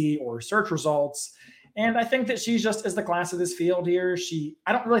CC or search results. And I think that she's just as the class of this field here.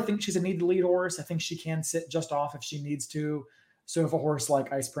 I don't really think she's a need to lead horse. I think she can sit just off if she needs to. So if a horse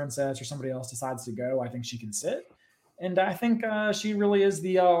like Ice Princess or somebody else decides to go, I think she can sit. And I think she really is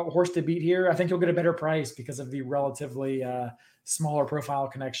the horse to beat here. I think you'll get a better price because of the relatively smaller profile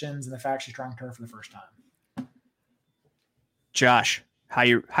connections and the fact she's trying turf for the first time. Josh, how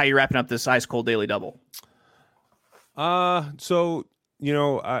you wrapping up this ice cold daily double? So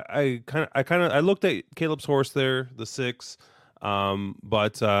I looked at Caleb's horse there, the 6,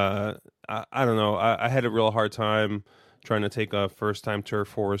 but I don't know. I had a real hard time trying to take a first time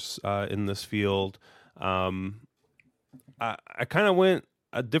turf horse in this field. I kind of went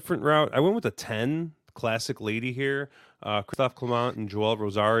a different route. I went with a 10 classic lady here, Christophe Clement and Joel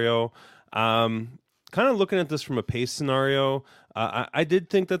Rosario. Kind of looking at this from a pace scenario, I did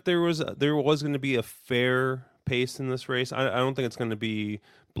think that there was going to be a fair pace in this race. I don't think it's going to be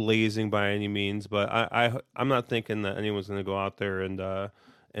blazing by any means, but I'm not thinking that anyone's going to go out there and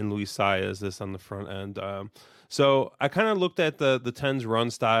Luis Saez this on the front end. So I kind of looked at the 10's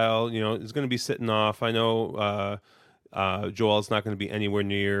run style. It's going to be sitting off. I know Joel's not going to be anywhere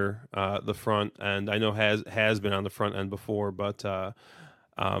near the front end. I know has been on the front end before, but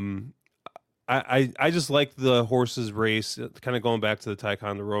I just like the horses race, kind of going back to the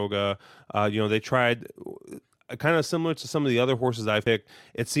Ticonderoga. They tried kind of similar to some of the other horses I picked.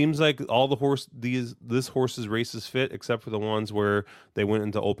 It seems like all this horse's races fit except for the ones where they went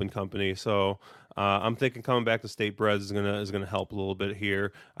into open company. So I'm thinking coming back to state breds is gonna help a little bit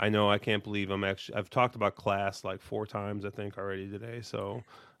here. I know I can't believe I've talked about class like 4 times I think already today. So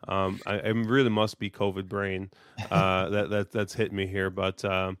I really must be COVID brain that's hitting me here. But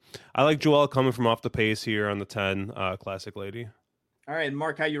I like Joelle coming from off the pace here on the 10 classic lady. All right,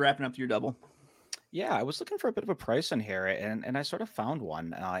 Mark, how you wrapping up your double? Yeah, I was looking for a bit of a price in here, and I sort of found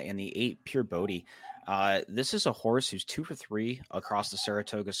one in the 8 Pure Bodie. This is a horse who's 2 for 3 across the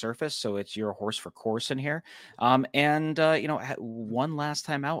Saratoga surface, so it's your horse for course in here. One last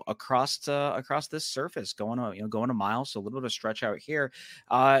time out across this surface, going a mile, so a little bit of a stretch out here.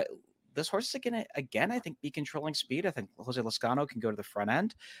 This horse is going to, again, I think, be controlling speed. I think Jose Lascano can go to the front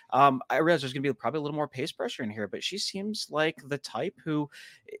end. I realize there's going to be probably a little more pace pressure in here, but she seems like the type who,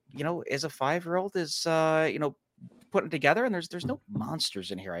 as a 5-year-old is, putting it together, and there's no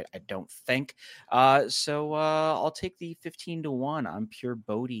monsters in here, I don't think. So I'll take the 15-1 on Pure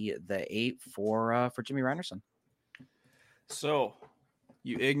Bodie, the 8 for Jimmy Reinerson. So,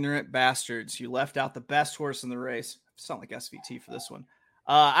 you ignorant bastards, you left out the best horse in the race. Sound like SVT for this one.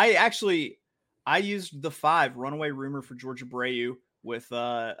 I used the 5 Runaway Rumor for Georgia Abreu with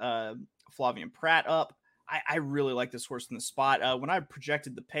Flavian Pratt up. I really like this horse in the spot. When I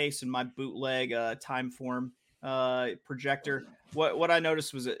projected the pace in my bootleg time form projector, what I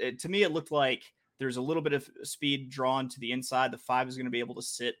noticed was to me it looked like there's a little bit of speed drawn to the inside. The 5 is going to be able to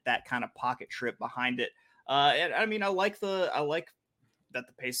sit that kind of pocket trip behind it. And I mean, I like that the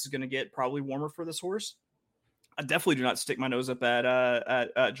pace is going to get probably warmer for this horse. I definitely do not stick my nose up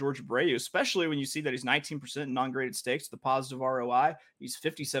at George Abreu, especially when you see that he's 19% in non-graded stakes with a positive ROI. He's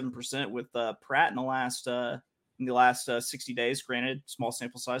 57% with Pratt in the last 60 days. Granted, small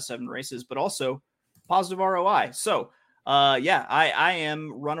sample size, 7 races, but also positive ROI. So, I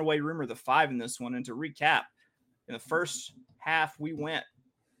am Runaway Rumor, the 5 in this one. And to recap, in the first half, we went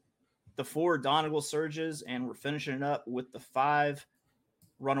the 4 Donegal Surges, and we're finishing it up with the 5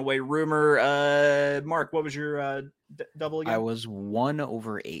 Runaway Rumor. Mark, what was your double again? I was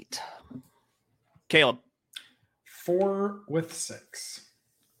 1/8. Caleb? 4 with 6.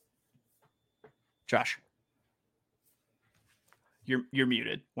 Josh? You're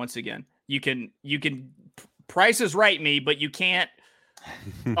muted once again. You can Price is Right me, but you can't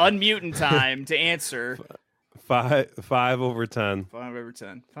unmute in time to answer. 5 over 10. 5 over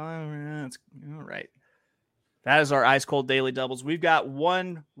 10. 5 over 10. That's all right. That is our ice cold daily doubles. We've got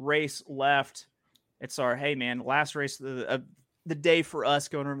one race left. It's our, hey man, last race of the day for us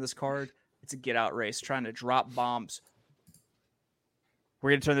going over this card. It's a get out race, trying to drop bombs. We're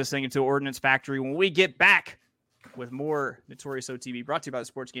going to turn this thing into an ordnance factory when we get back with more Notorious OTB, brought to you by the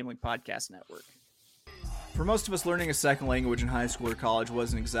Sports Gambling Podcast Network. For most of us, learning a second language in high school or college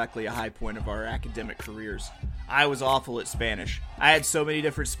wasn't exactly a high point of our academic careers. I was awful at Spanish. I had so many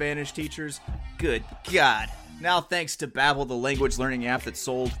different Spanish teachers. Good God. Now, thanks to Babbel, the language learning app that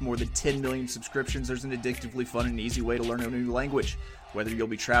sold more than 10 million subscriptions, there's an addictively fun and easy way to learn a new language. Whether you'll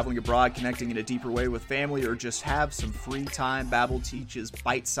be traveling abroad, connecting in a deeper way with family, or just have some free time, Babbel teaches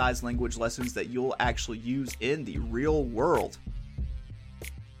bite-sized language lessons that you'll actually use in the real world.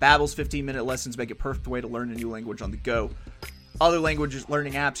 Babbel's 15-minute lessons make it a perfect way to learn a new language on the go. Other language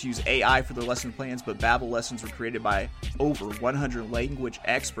learning apps use AI for their lesson plans, but Babbel lessons were created by over 100 language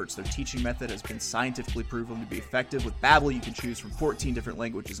experts. Their teaching method has been scientifically proven to be effective. With Babbel, you can choose from 14 different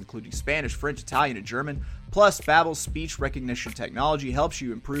languages, including Spanish, French, Italian, and German. Plus, Babbel's speech recognition technology helps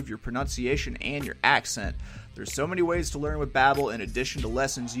you improve your pronunciation and your accent. There's so many ways to learn with Babbel. In addition to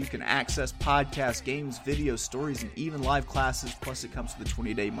lessons, you can access podcasts, games, videos, stories, and even live classes. Plus, it comes with a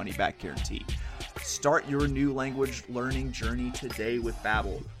 20-day money-back guarantee. Start your new language learning journey today with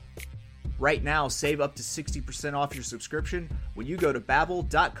Babbel. Right now, save up to 60% off your subscription when you go to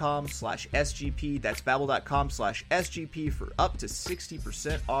babbel.com/SGP. That's babbel.com/SGP for up to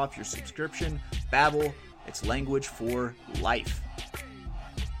 60% off your subscription. Babbel, it's language for life.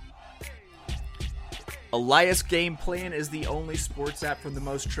 Elias Game Plan is the only sports app from the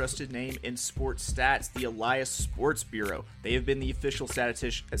most trusted name in sports stats, the Elias Sports Bureau. They have been the official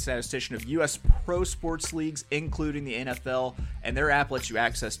statistician of U.S. pro sports leagues, including the NFL, and their app lets you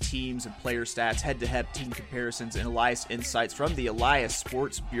access teams and player stats, head-to-head team comparisons, and Elias insights from the Elias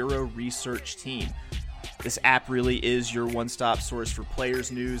Sports Bureau research team. This app really is your one-stop source for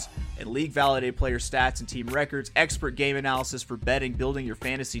players' news and league-validated player stats and team records, expert game analysis for betting, building your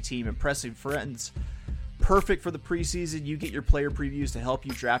fantasy team, impressing friends. Perfect for the preseason. You get your player previews to help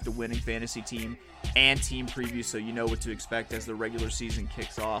you draft a winning fantasy team and team previews so you know what to expect as the regular season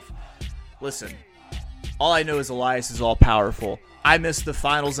kicks off. Listen, all I know is Elias is all powerful. I missed the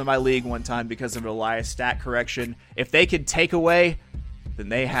finals in my league one time because of an Elias stat correction. If they can take away, then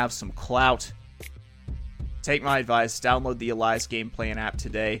they have some clout. Take my advice, download the Elias Game Plan app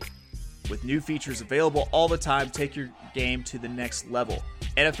today. With new features available all the time, take your game to the next level.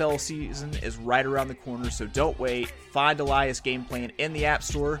 NFL season is right around the corner, so don't wait. Find Elias Game Plan in the App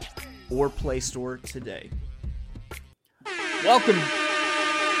Store or Play Store today. Welcome.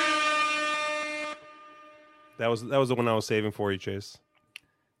 That was the one I was saving for you, Chase.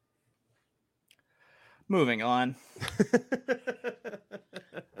 Moving on.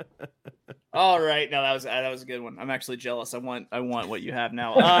 All right, no, that was a good one. I'm actually jealous. I want what you have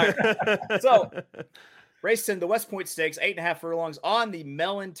now. So, race 10, the West Point Stakes, 8.5 furlongs on the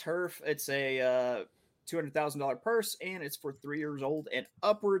Mellon turf. It's a $200,000 purse, and it's for 3 years old and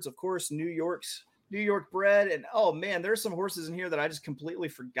upwards. Of course, New York bred, and oh man, there's some horses in here that I just completely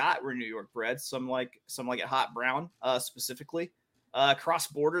forgot were New York bred. Some like it Hot Brown, specifically. Cross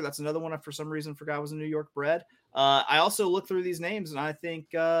Border, that's another one I for some reason forgot was a New York bred. I also looked through these names, and I think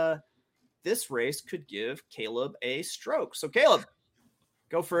this race could give Caleb a stroke. So Caleb,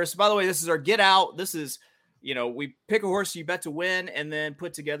 go first. By the way, this is our get out. This is, we pick a horse you bet to win and then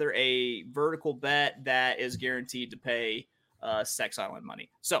put together a vertical bet that is guaranteed to pay Sex Island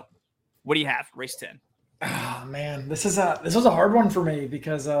money. So what do you have? Race 10. Oh man, this was a hard one for me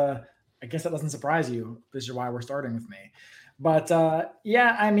because I guess that doesn't surprise you. This is why we're starting with me. But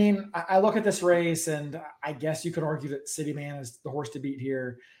yeah, I mean, I look at this race and I guess you could argue that City Man is the horse to beat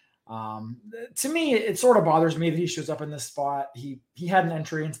here. To me, it sort of bothers me that he shows up in this spot. He had an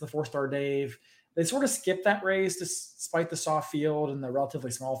entry into the 4-star Dave. They sort of skipped that race despite the soft field and the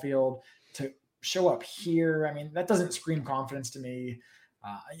relatively small field to show up here. I mean, that doesn't scream confidence to me.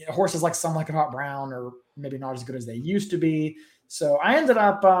 Horses like Some Like It Hot Brown are maybe not as good as they used to be. So I ended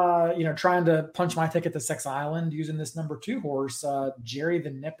up, trying to punch my ticket to Sex Island using this number 2 horse, Jerry the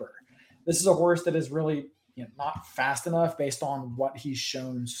Nipper. This is a horse that is really not fast enough based on what he's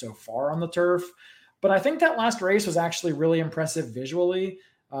shown so far on the turf. But I think that last race was actually really impressive visually.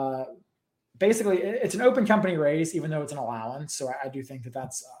 Basically, it's an open company race, even though it's an allowance. So I do think that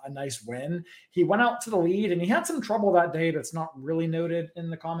that's a nice win. He went out to the lead, and he had some trouble that day that's not really noted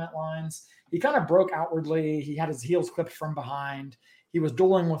in the comment lines. He kind of broke outwardly. He had his heels clipped from behind. He was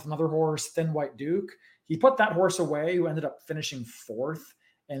dueling with another horse, Thin White Duke. He put that horse away, who ended up finishing 4th.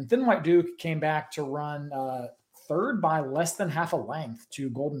 And Thin White Duke came back to run third by less than half a length to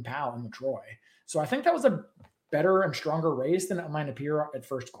Golden Pal in the Troy. So I think that was a better and stronger race than it might appear at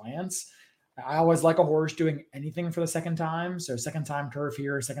first glance. I always like a horse doing anything for the second time. So second time turf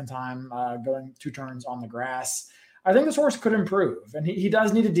here, second time going 2 turns on the grass. I think this horse could improve, and he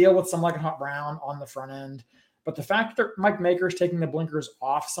does need to deal with Some Like It Hot Brown on the front end. But the fact that Mike Maker's taking the blinkers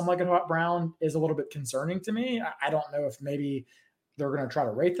off Some Like It Hot Brown is a little bit concerning to me. I don't know if maybe they're going to try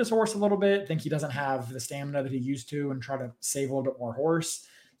to rate this horse a little bit, think he doesn't have the stamina that he used to, and try to save a little bit more horse.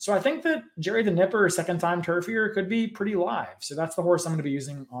 So I think that Jerry the Nipper, second time turf here, could be pretty live. So that's the horse I'm going to be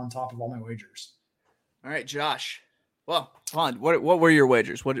using on top of all my wagers. All right, Josh. Well, hold on. What were your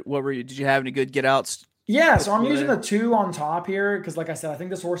wagers? What were you? Did you have any good get outs? Yeah, so I'm using the 2 on top here because, like I said, I think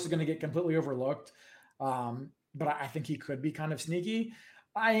this horse is going to get completely overlooked. But I think he could be kind of sneaky.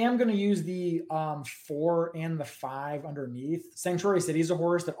 I am going to use the 4 and the 5 underneath. Sanctuary City is a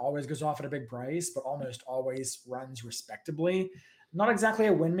horse that always goes off at a big price, but almost always runs respectably. Not exactly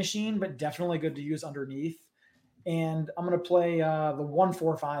a win machine, but definitely good to use underneath. And I'm going to play the 1,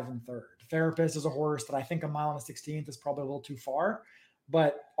 4, 5, and third. Therapist is a horse that I think a mile and a 16th is probably a little too far,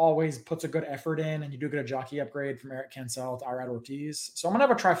 but always puts a good effort in, and you do get a jockey upgrade from Eric Cancel to Irad Ortiz. So I'm going to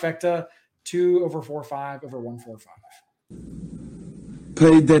have a trifecta, 2 over 4, 5 over 1, 4, 5.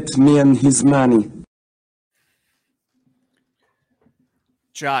 Pay that man his money.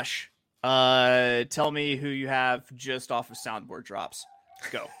 Josh, tell me who you have just off of soundboard drops.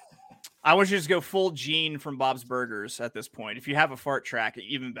 Go. I want you to just go full Gene from Bob's Burgers at this point. If you have a fart track,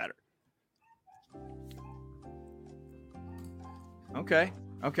 even better. Okay.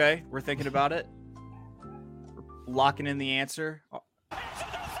 We're thinking about it. We're locking in the answer.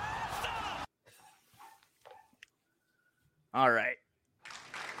 All right.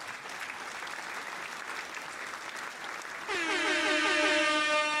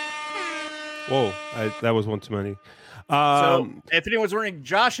 Whoa, that was one too many. So, if anyone's wondering,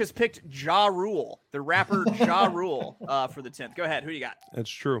 Josh has picked Ja Rule, the rapper Ja Rule, for the 10th. Go ahead. Who do you got? That's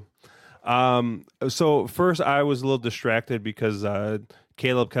true. So first, I was a little distracted because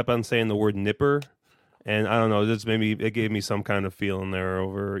Caleb kept on saying the word nipper. And I don't know, it gave me some kind of feeling there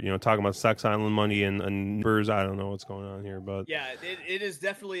over, talking about Sex Island money and nippers. I don't know what's going on here, but yeah, it is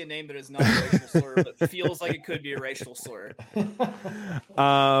definitely a name that is not a racial slur, but feels like it could be a racial slur.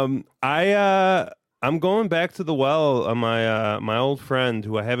 I'm going back to the well on my old friend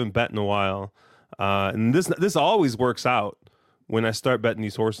who I haven't bet in a while, and this always works out when I start betting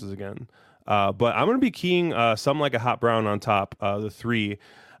these horses again. But I'm going to be keying Some Like a Hot Brown on top, the 3.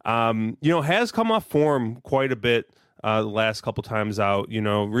 Has come off form quite a bit the last couple times out.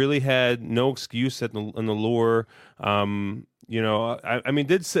 Really had no excuse in the lure.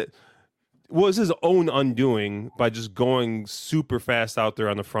 Was his own undoing by just going super fast out there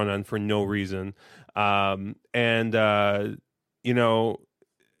on the front end for no reason. Going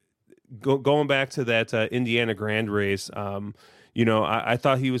back to that Indiana Grand race, I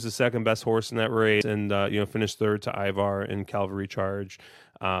thought he was the second best horse in that race, and finished third to Ivar in Cavalry Charge.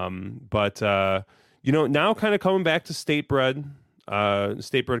 But now kind of coming back to State Bred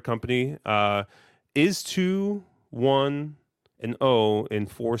Company, is 2-1-0 in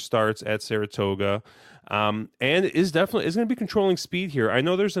 4 starts at Saratoga, and is going to be controlling speed here. I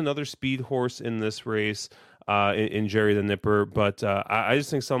know there's another speed horse in this race, in Jerry the Nipper, but I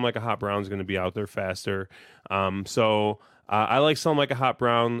just think Some Like a Hot Brown is going to be out there faster. I like Some Like a Hot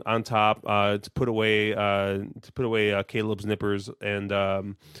Brown on top to put away Caleb's nippers, and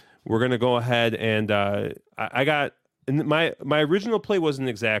we're gonna go ahead and I got my original play was an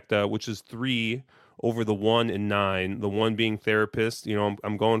exacta, which is 3 over the 1 and 9. The 1 being Therapist.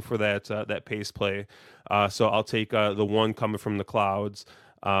 I'm going for that pace play, so I'll take the 1 coming from the clouds.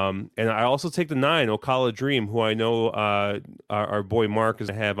 And I also take the 9, Ocala Dream, who I know our boy Mark is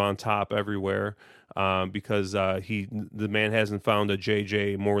going to have on top everywhere, because the man hasn't found a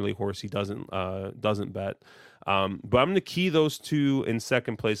JJ Morley horse he doesn't bet. But I'm going to key those 2 in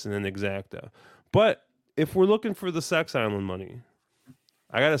second place in an exacta. But if we're looking for the Sex Island money,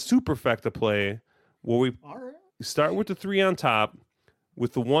 I got a superfecta play where we start with the 3 on top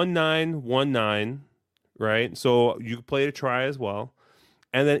with the 1-9-1-9, right? So you can play to try as well.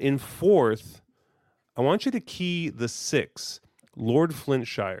 And then in fourth, I want you to key the 6, Lord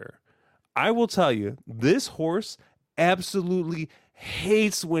Flintshire. I will tell you, this horse absolutely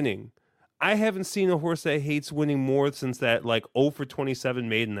hates winning. I haven't seen a horse that hates winning more since that 0 for 27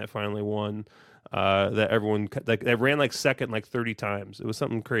 maiden that finally won. That everyone that ran second 30 times. It was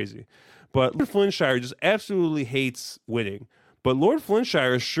something crazy. But Lord Flintshire just absolutely hates winning. But Lord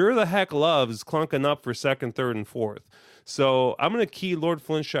Flintshire sure the heck loves clunking up for second, third, and fourth. So I'm going to key Lord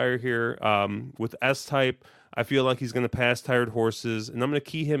Flintshire here with S-type. I feel like he's going to pass tired horses, and I'm going to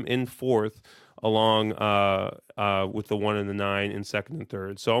key him in fourth along with the 1 and the 9 in second and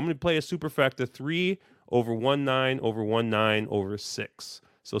third. So I'm going to play a superfecta 3 over 1-9 over 1-9 over 6.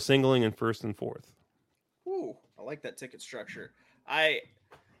 So singling in first and fourth. Ooh, I like that ticket structure.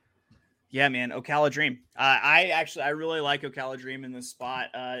 Yeah, man, Ocala Dream. I really like Ocala Dream in this spot.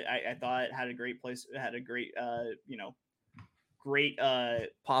 I thought it had a great place. It had a great, great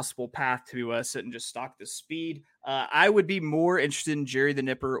possible path to sit and just stock the speed. I would be more interested in Jerry the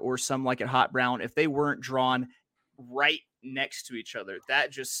Nipper or some like at Hot Brown if they weren't drawn right next to each other.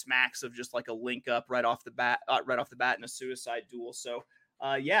 That just smacks of just like a link up right off the bat in a suicide duel. So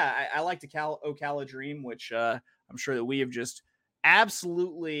I like Ocala Dream, which I'm sure that we have just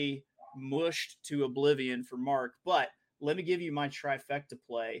absolutely mushed to oblivion for Mark. But let me give you my trifecta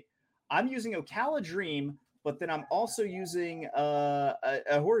play. I'm using Ocala Dream, but then I'm also using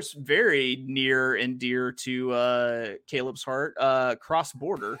a horse very near and dear to Caleb's heart, Cross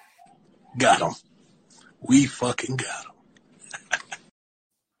Border. Got him. We fucking got him.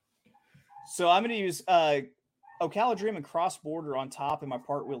 So I'm going to use Ocala Dream and Cross Border on top in my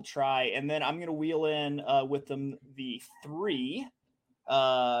part wheel try, and then I'm going to wheel in with them the 3.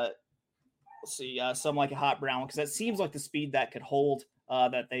 Let's see, some like a Hot Brown, because that seems like the speed that could hold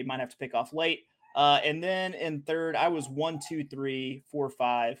that they might have to pick off late. And then in third, I was 1, 2, 3, 4,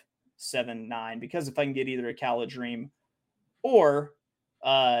 5, 7, 9, because if I can get either Ocala Dream or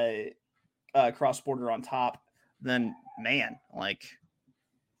Cross Border on top, then man, like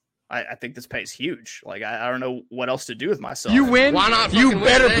I think this pays huge. Like I don't know what else to do with myself. You win. Why not? You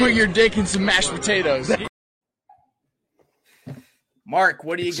better put your dick in some mashed potatoes. Mark,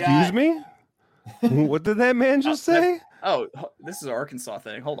 what do you got? Excuse me? What did that man just say? Oh, this is an Arkansas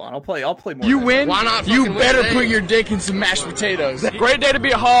thing. Hold on, I'll play more. You win. Why not? You better put your dick in some mashed potatoes. Great day to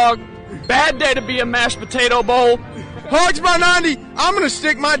be a hog. Bad day to be a mashed potato bowl. Hogs by 90. I'm gonna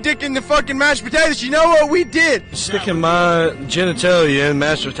stick my dick in the fucking mashed potatoes. You know what we did? Sticking my genitalia in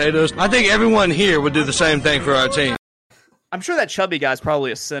mashed potatoes. I think everyone here would do the same thing for our team. I'm sure that chubby guy's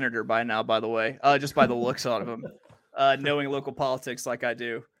probably a senator by now, by the way, just by the looks out of him, knowing local politics like I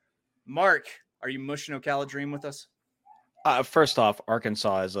do. Mark, are you mushing Ocala Dream with us? First off,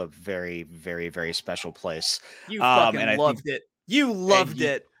 Arkansas is a very, very, very special place. You fucking loved it. You loved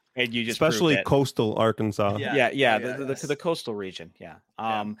it. And you just especially coastal Arkansas. The coastal region. Yeah.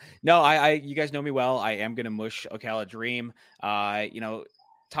 No, you guys know me well. I am going to mush Ocala Dream.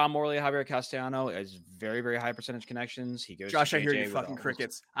 Tom Morley, Javier Castellano is very, very high percentage connections. He goes. Josh, I hear your fucking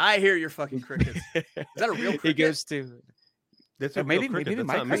crickets. I hear your fucking crickets. Is that a real cricket? He goes to. That's a real cricket.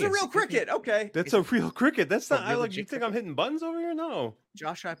 That's a real cricket. Okay. That's a real cricket. That's not. You think I'm hitting buttons over here? No.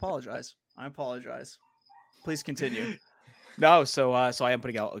 Josh, I apologize. Please continue. No, so I am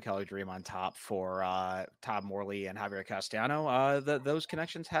putting out Ocala Dream on top for Todd Morley and Javier Castellano. Those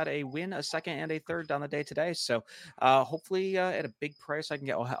connections had a win, a second, and a third down the day today. So hopefully at a big price, I can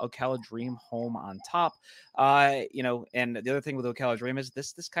get Ocala Dream home on top. And the other thing with Ocala Dream is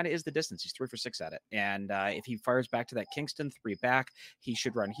this kind of is the distance. He's 3 for 6 at it. And if he fires back to that Kingston 3 back, he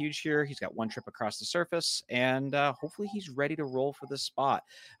should run huge here. He's got one trip across the surface, and hopefully he's ready to roll for this spot.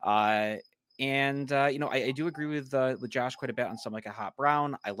 And I do agree with Josh quite a bit on something like a Hot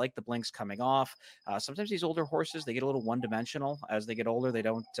Brown. I like the blinks coming off. Sometimes these older horses, they get a little one-dimensional as they get older. They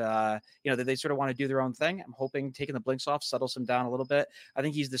don't, they sort of want to do their own thing. I'm hoping taking the blinks off settles him down a little bit. I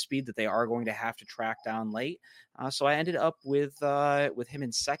think he's the speed that they are going to have to track down late. So I ended up with him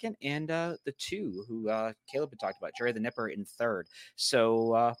in second, and the 2 who Caleb had talked about, Jerry the Nipper, in third.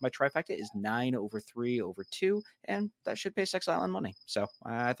 So my trifecta is 9 over 3 over 2, and that should pay 6 Island money. So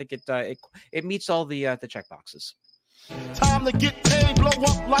I think it meets all the check boxes. Time to get paid, blow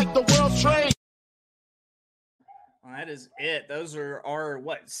up like the World Trade. Well, that is it. Those are our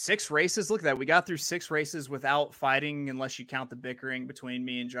 6 races. Look at that. We got through 6 races without fighting, unless you count the bickering between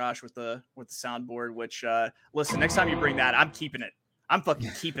me and Josh with the soundboard. Which listen, next time you bring that, I'm keeping it. I'm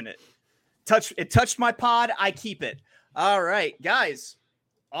fucking keeping it. It touched my pod. I keep it. All right, guys.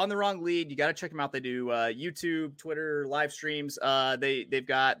 On the Wrong Lead, you got to check them out. They do YouTube, Twitter, live streams. They've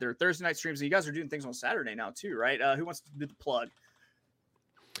got their Thursday night streams, and you guys are doing things on Saturday now too, right? Who wants to do the plug?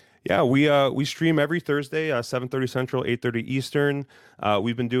 Yeah, we stream every Thursday, 7:30 Central, 8:30 Eastern.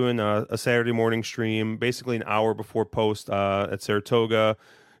 We've been doing a Saturday morning stream, basically an hour before post at Saratoga,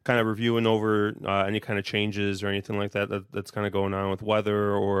 kind of reviewing over any kind of changes or anything like that's kind of going on with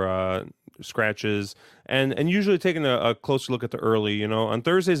weather or scratches, and usually taking a closer look at the early. On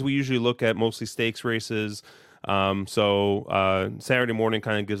Thursdays we usually look at mostly stakes races. So Saturday morning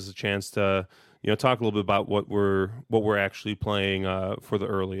kind of gives us a chance to talk a little bit about what we're actually playing for the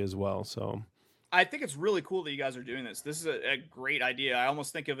early as well. So I think it's really cool that you guys are doing this. This is a great idea. I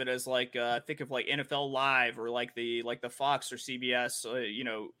almost think of it as like NFL Live or like the Fox or CBS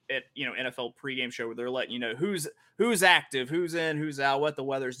NFL pregame show where they're letting you know who's active, who's in, who's out, what the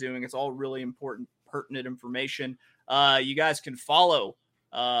weather's doing. It's all really important, pertinent information. You guys can follow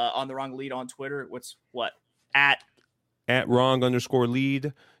On the Wrong Lead on Twitter. At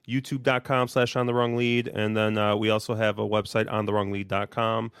wrong_lead, youtube.com/ontherwronglead, and then we also have a website,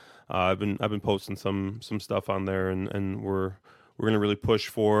 ontherwronglead.com. I've been posting some stuff on there, and we're going to really push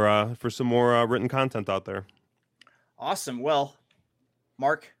for some more written content out there. Awesome. Well,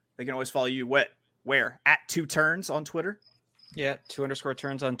 Mark, they can always follow you where? At 2 Turns on Twitter. Yeah,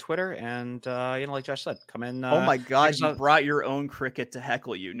 2_turns on Twitter, and like Josh said, come in. Oh my God, you brought your own cricket to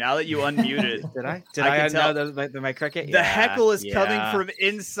heckle you. Now that you unmuted, did I? Did I know my cricket? The heckle is coming from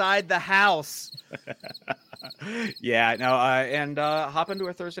inside the house. Yeah, no, and hop into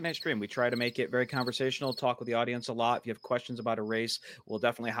our Thursday night stream. We try to make it very conversational, talk with the audience a lot. If you have questions about a race, we'll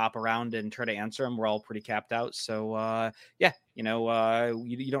definitely hop around and try to answer them. We're all pretty capped out, so you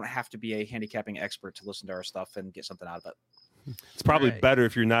don't have to be a handicapping expert to listen to our stuff and get something out of it. It's probably better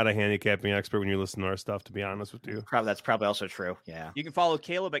if you're not a handicapping expert when you listen to our stuff, to be honest with you. That's probably also true. Yeah. You can follow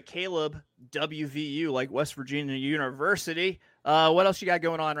Caleb at Caleb WVU, like West Virginia University. What else you got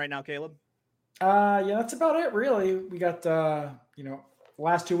going on right now, Caleb? That's about it, really. We got, the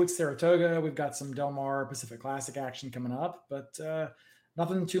last 2 weeks, Saratoga. We've got some Del Mar Pacific Classic action coming up, but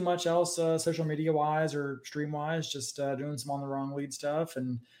nothing too much else social media-wise or stream-wise, just doing some On the Wrong Lead stuff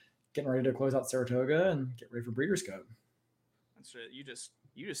and getting ready to close out Saratoga and get ready for Breeders' Cup. That's right. You just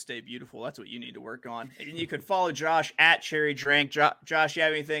stay beautiful. That's what you need to work on. And you could follow Josh at Cherry Drink. Josh, you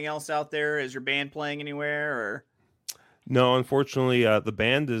have anything else out there? Is your band playing anywhere? Or no, unfortunately, the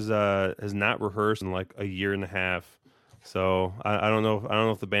band has not rehearsed in like a year and a half. So I don't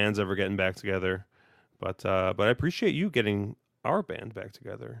know if the band's ever getting back together. But I appreciate you getting our band back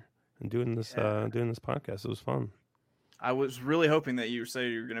together and doing this podcast. It was fun. I was really hoping that you say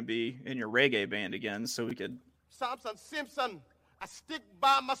you were going to be in your reggae band again, so we could. Simpson, I stick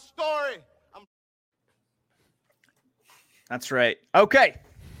by my story. That's right. Okay,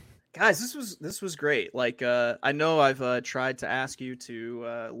 guys, this was great. Like, I know I've tried to ask you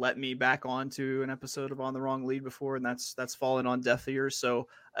to let me back onto an episode of On the Wrong Lead before, and that's fallen on deaf ears. So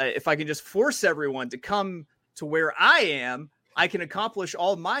if I can just force everyone to come to where I am, I can accomplish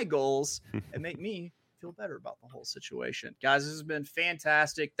all my goals and make me feel better about the whole situation. Guys, this has been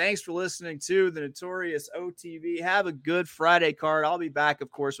fantastic. Thanks for listening to the Notorious OTV. Have a good Friday card. I'll be back,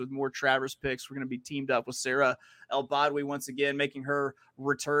 of course, with more Travers picks. We're going to be teamed up with Sarah El Badwi once again, making her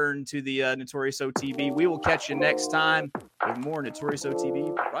return to the Notorious OTV. We will catch you next time with more Notorious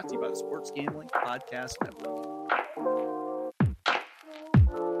OTV, brought to you by the Sports Gambling Podcast Network.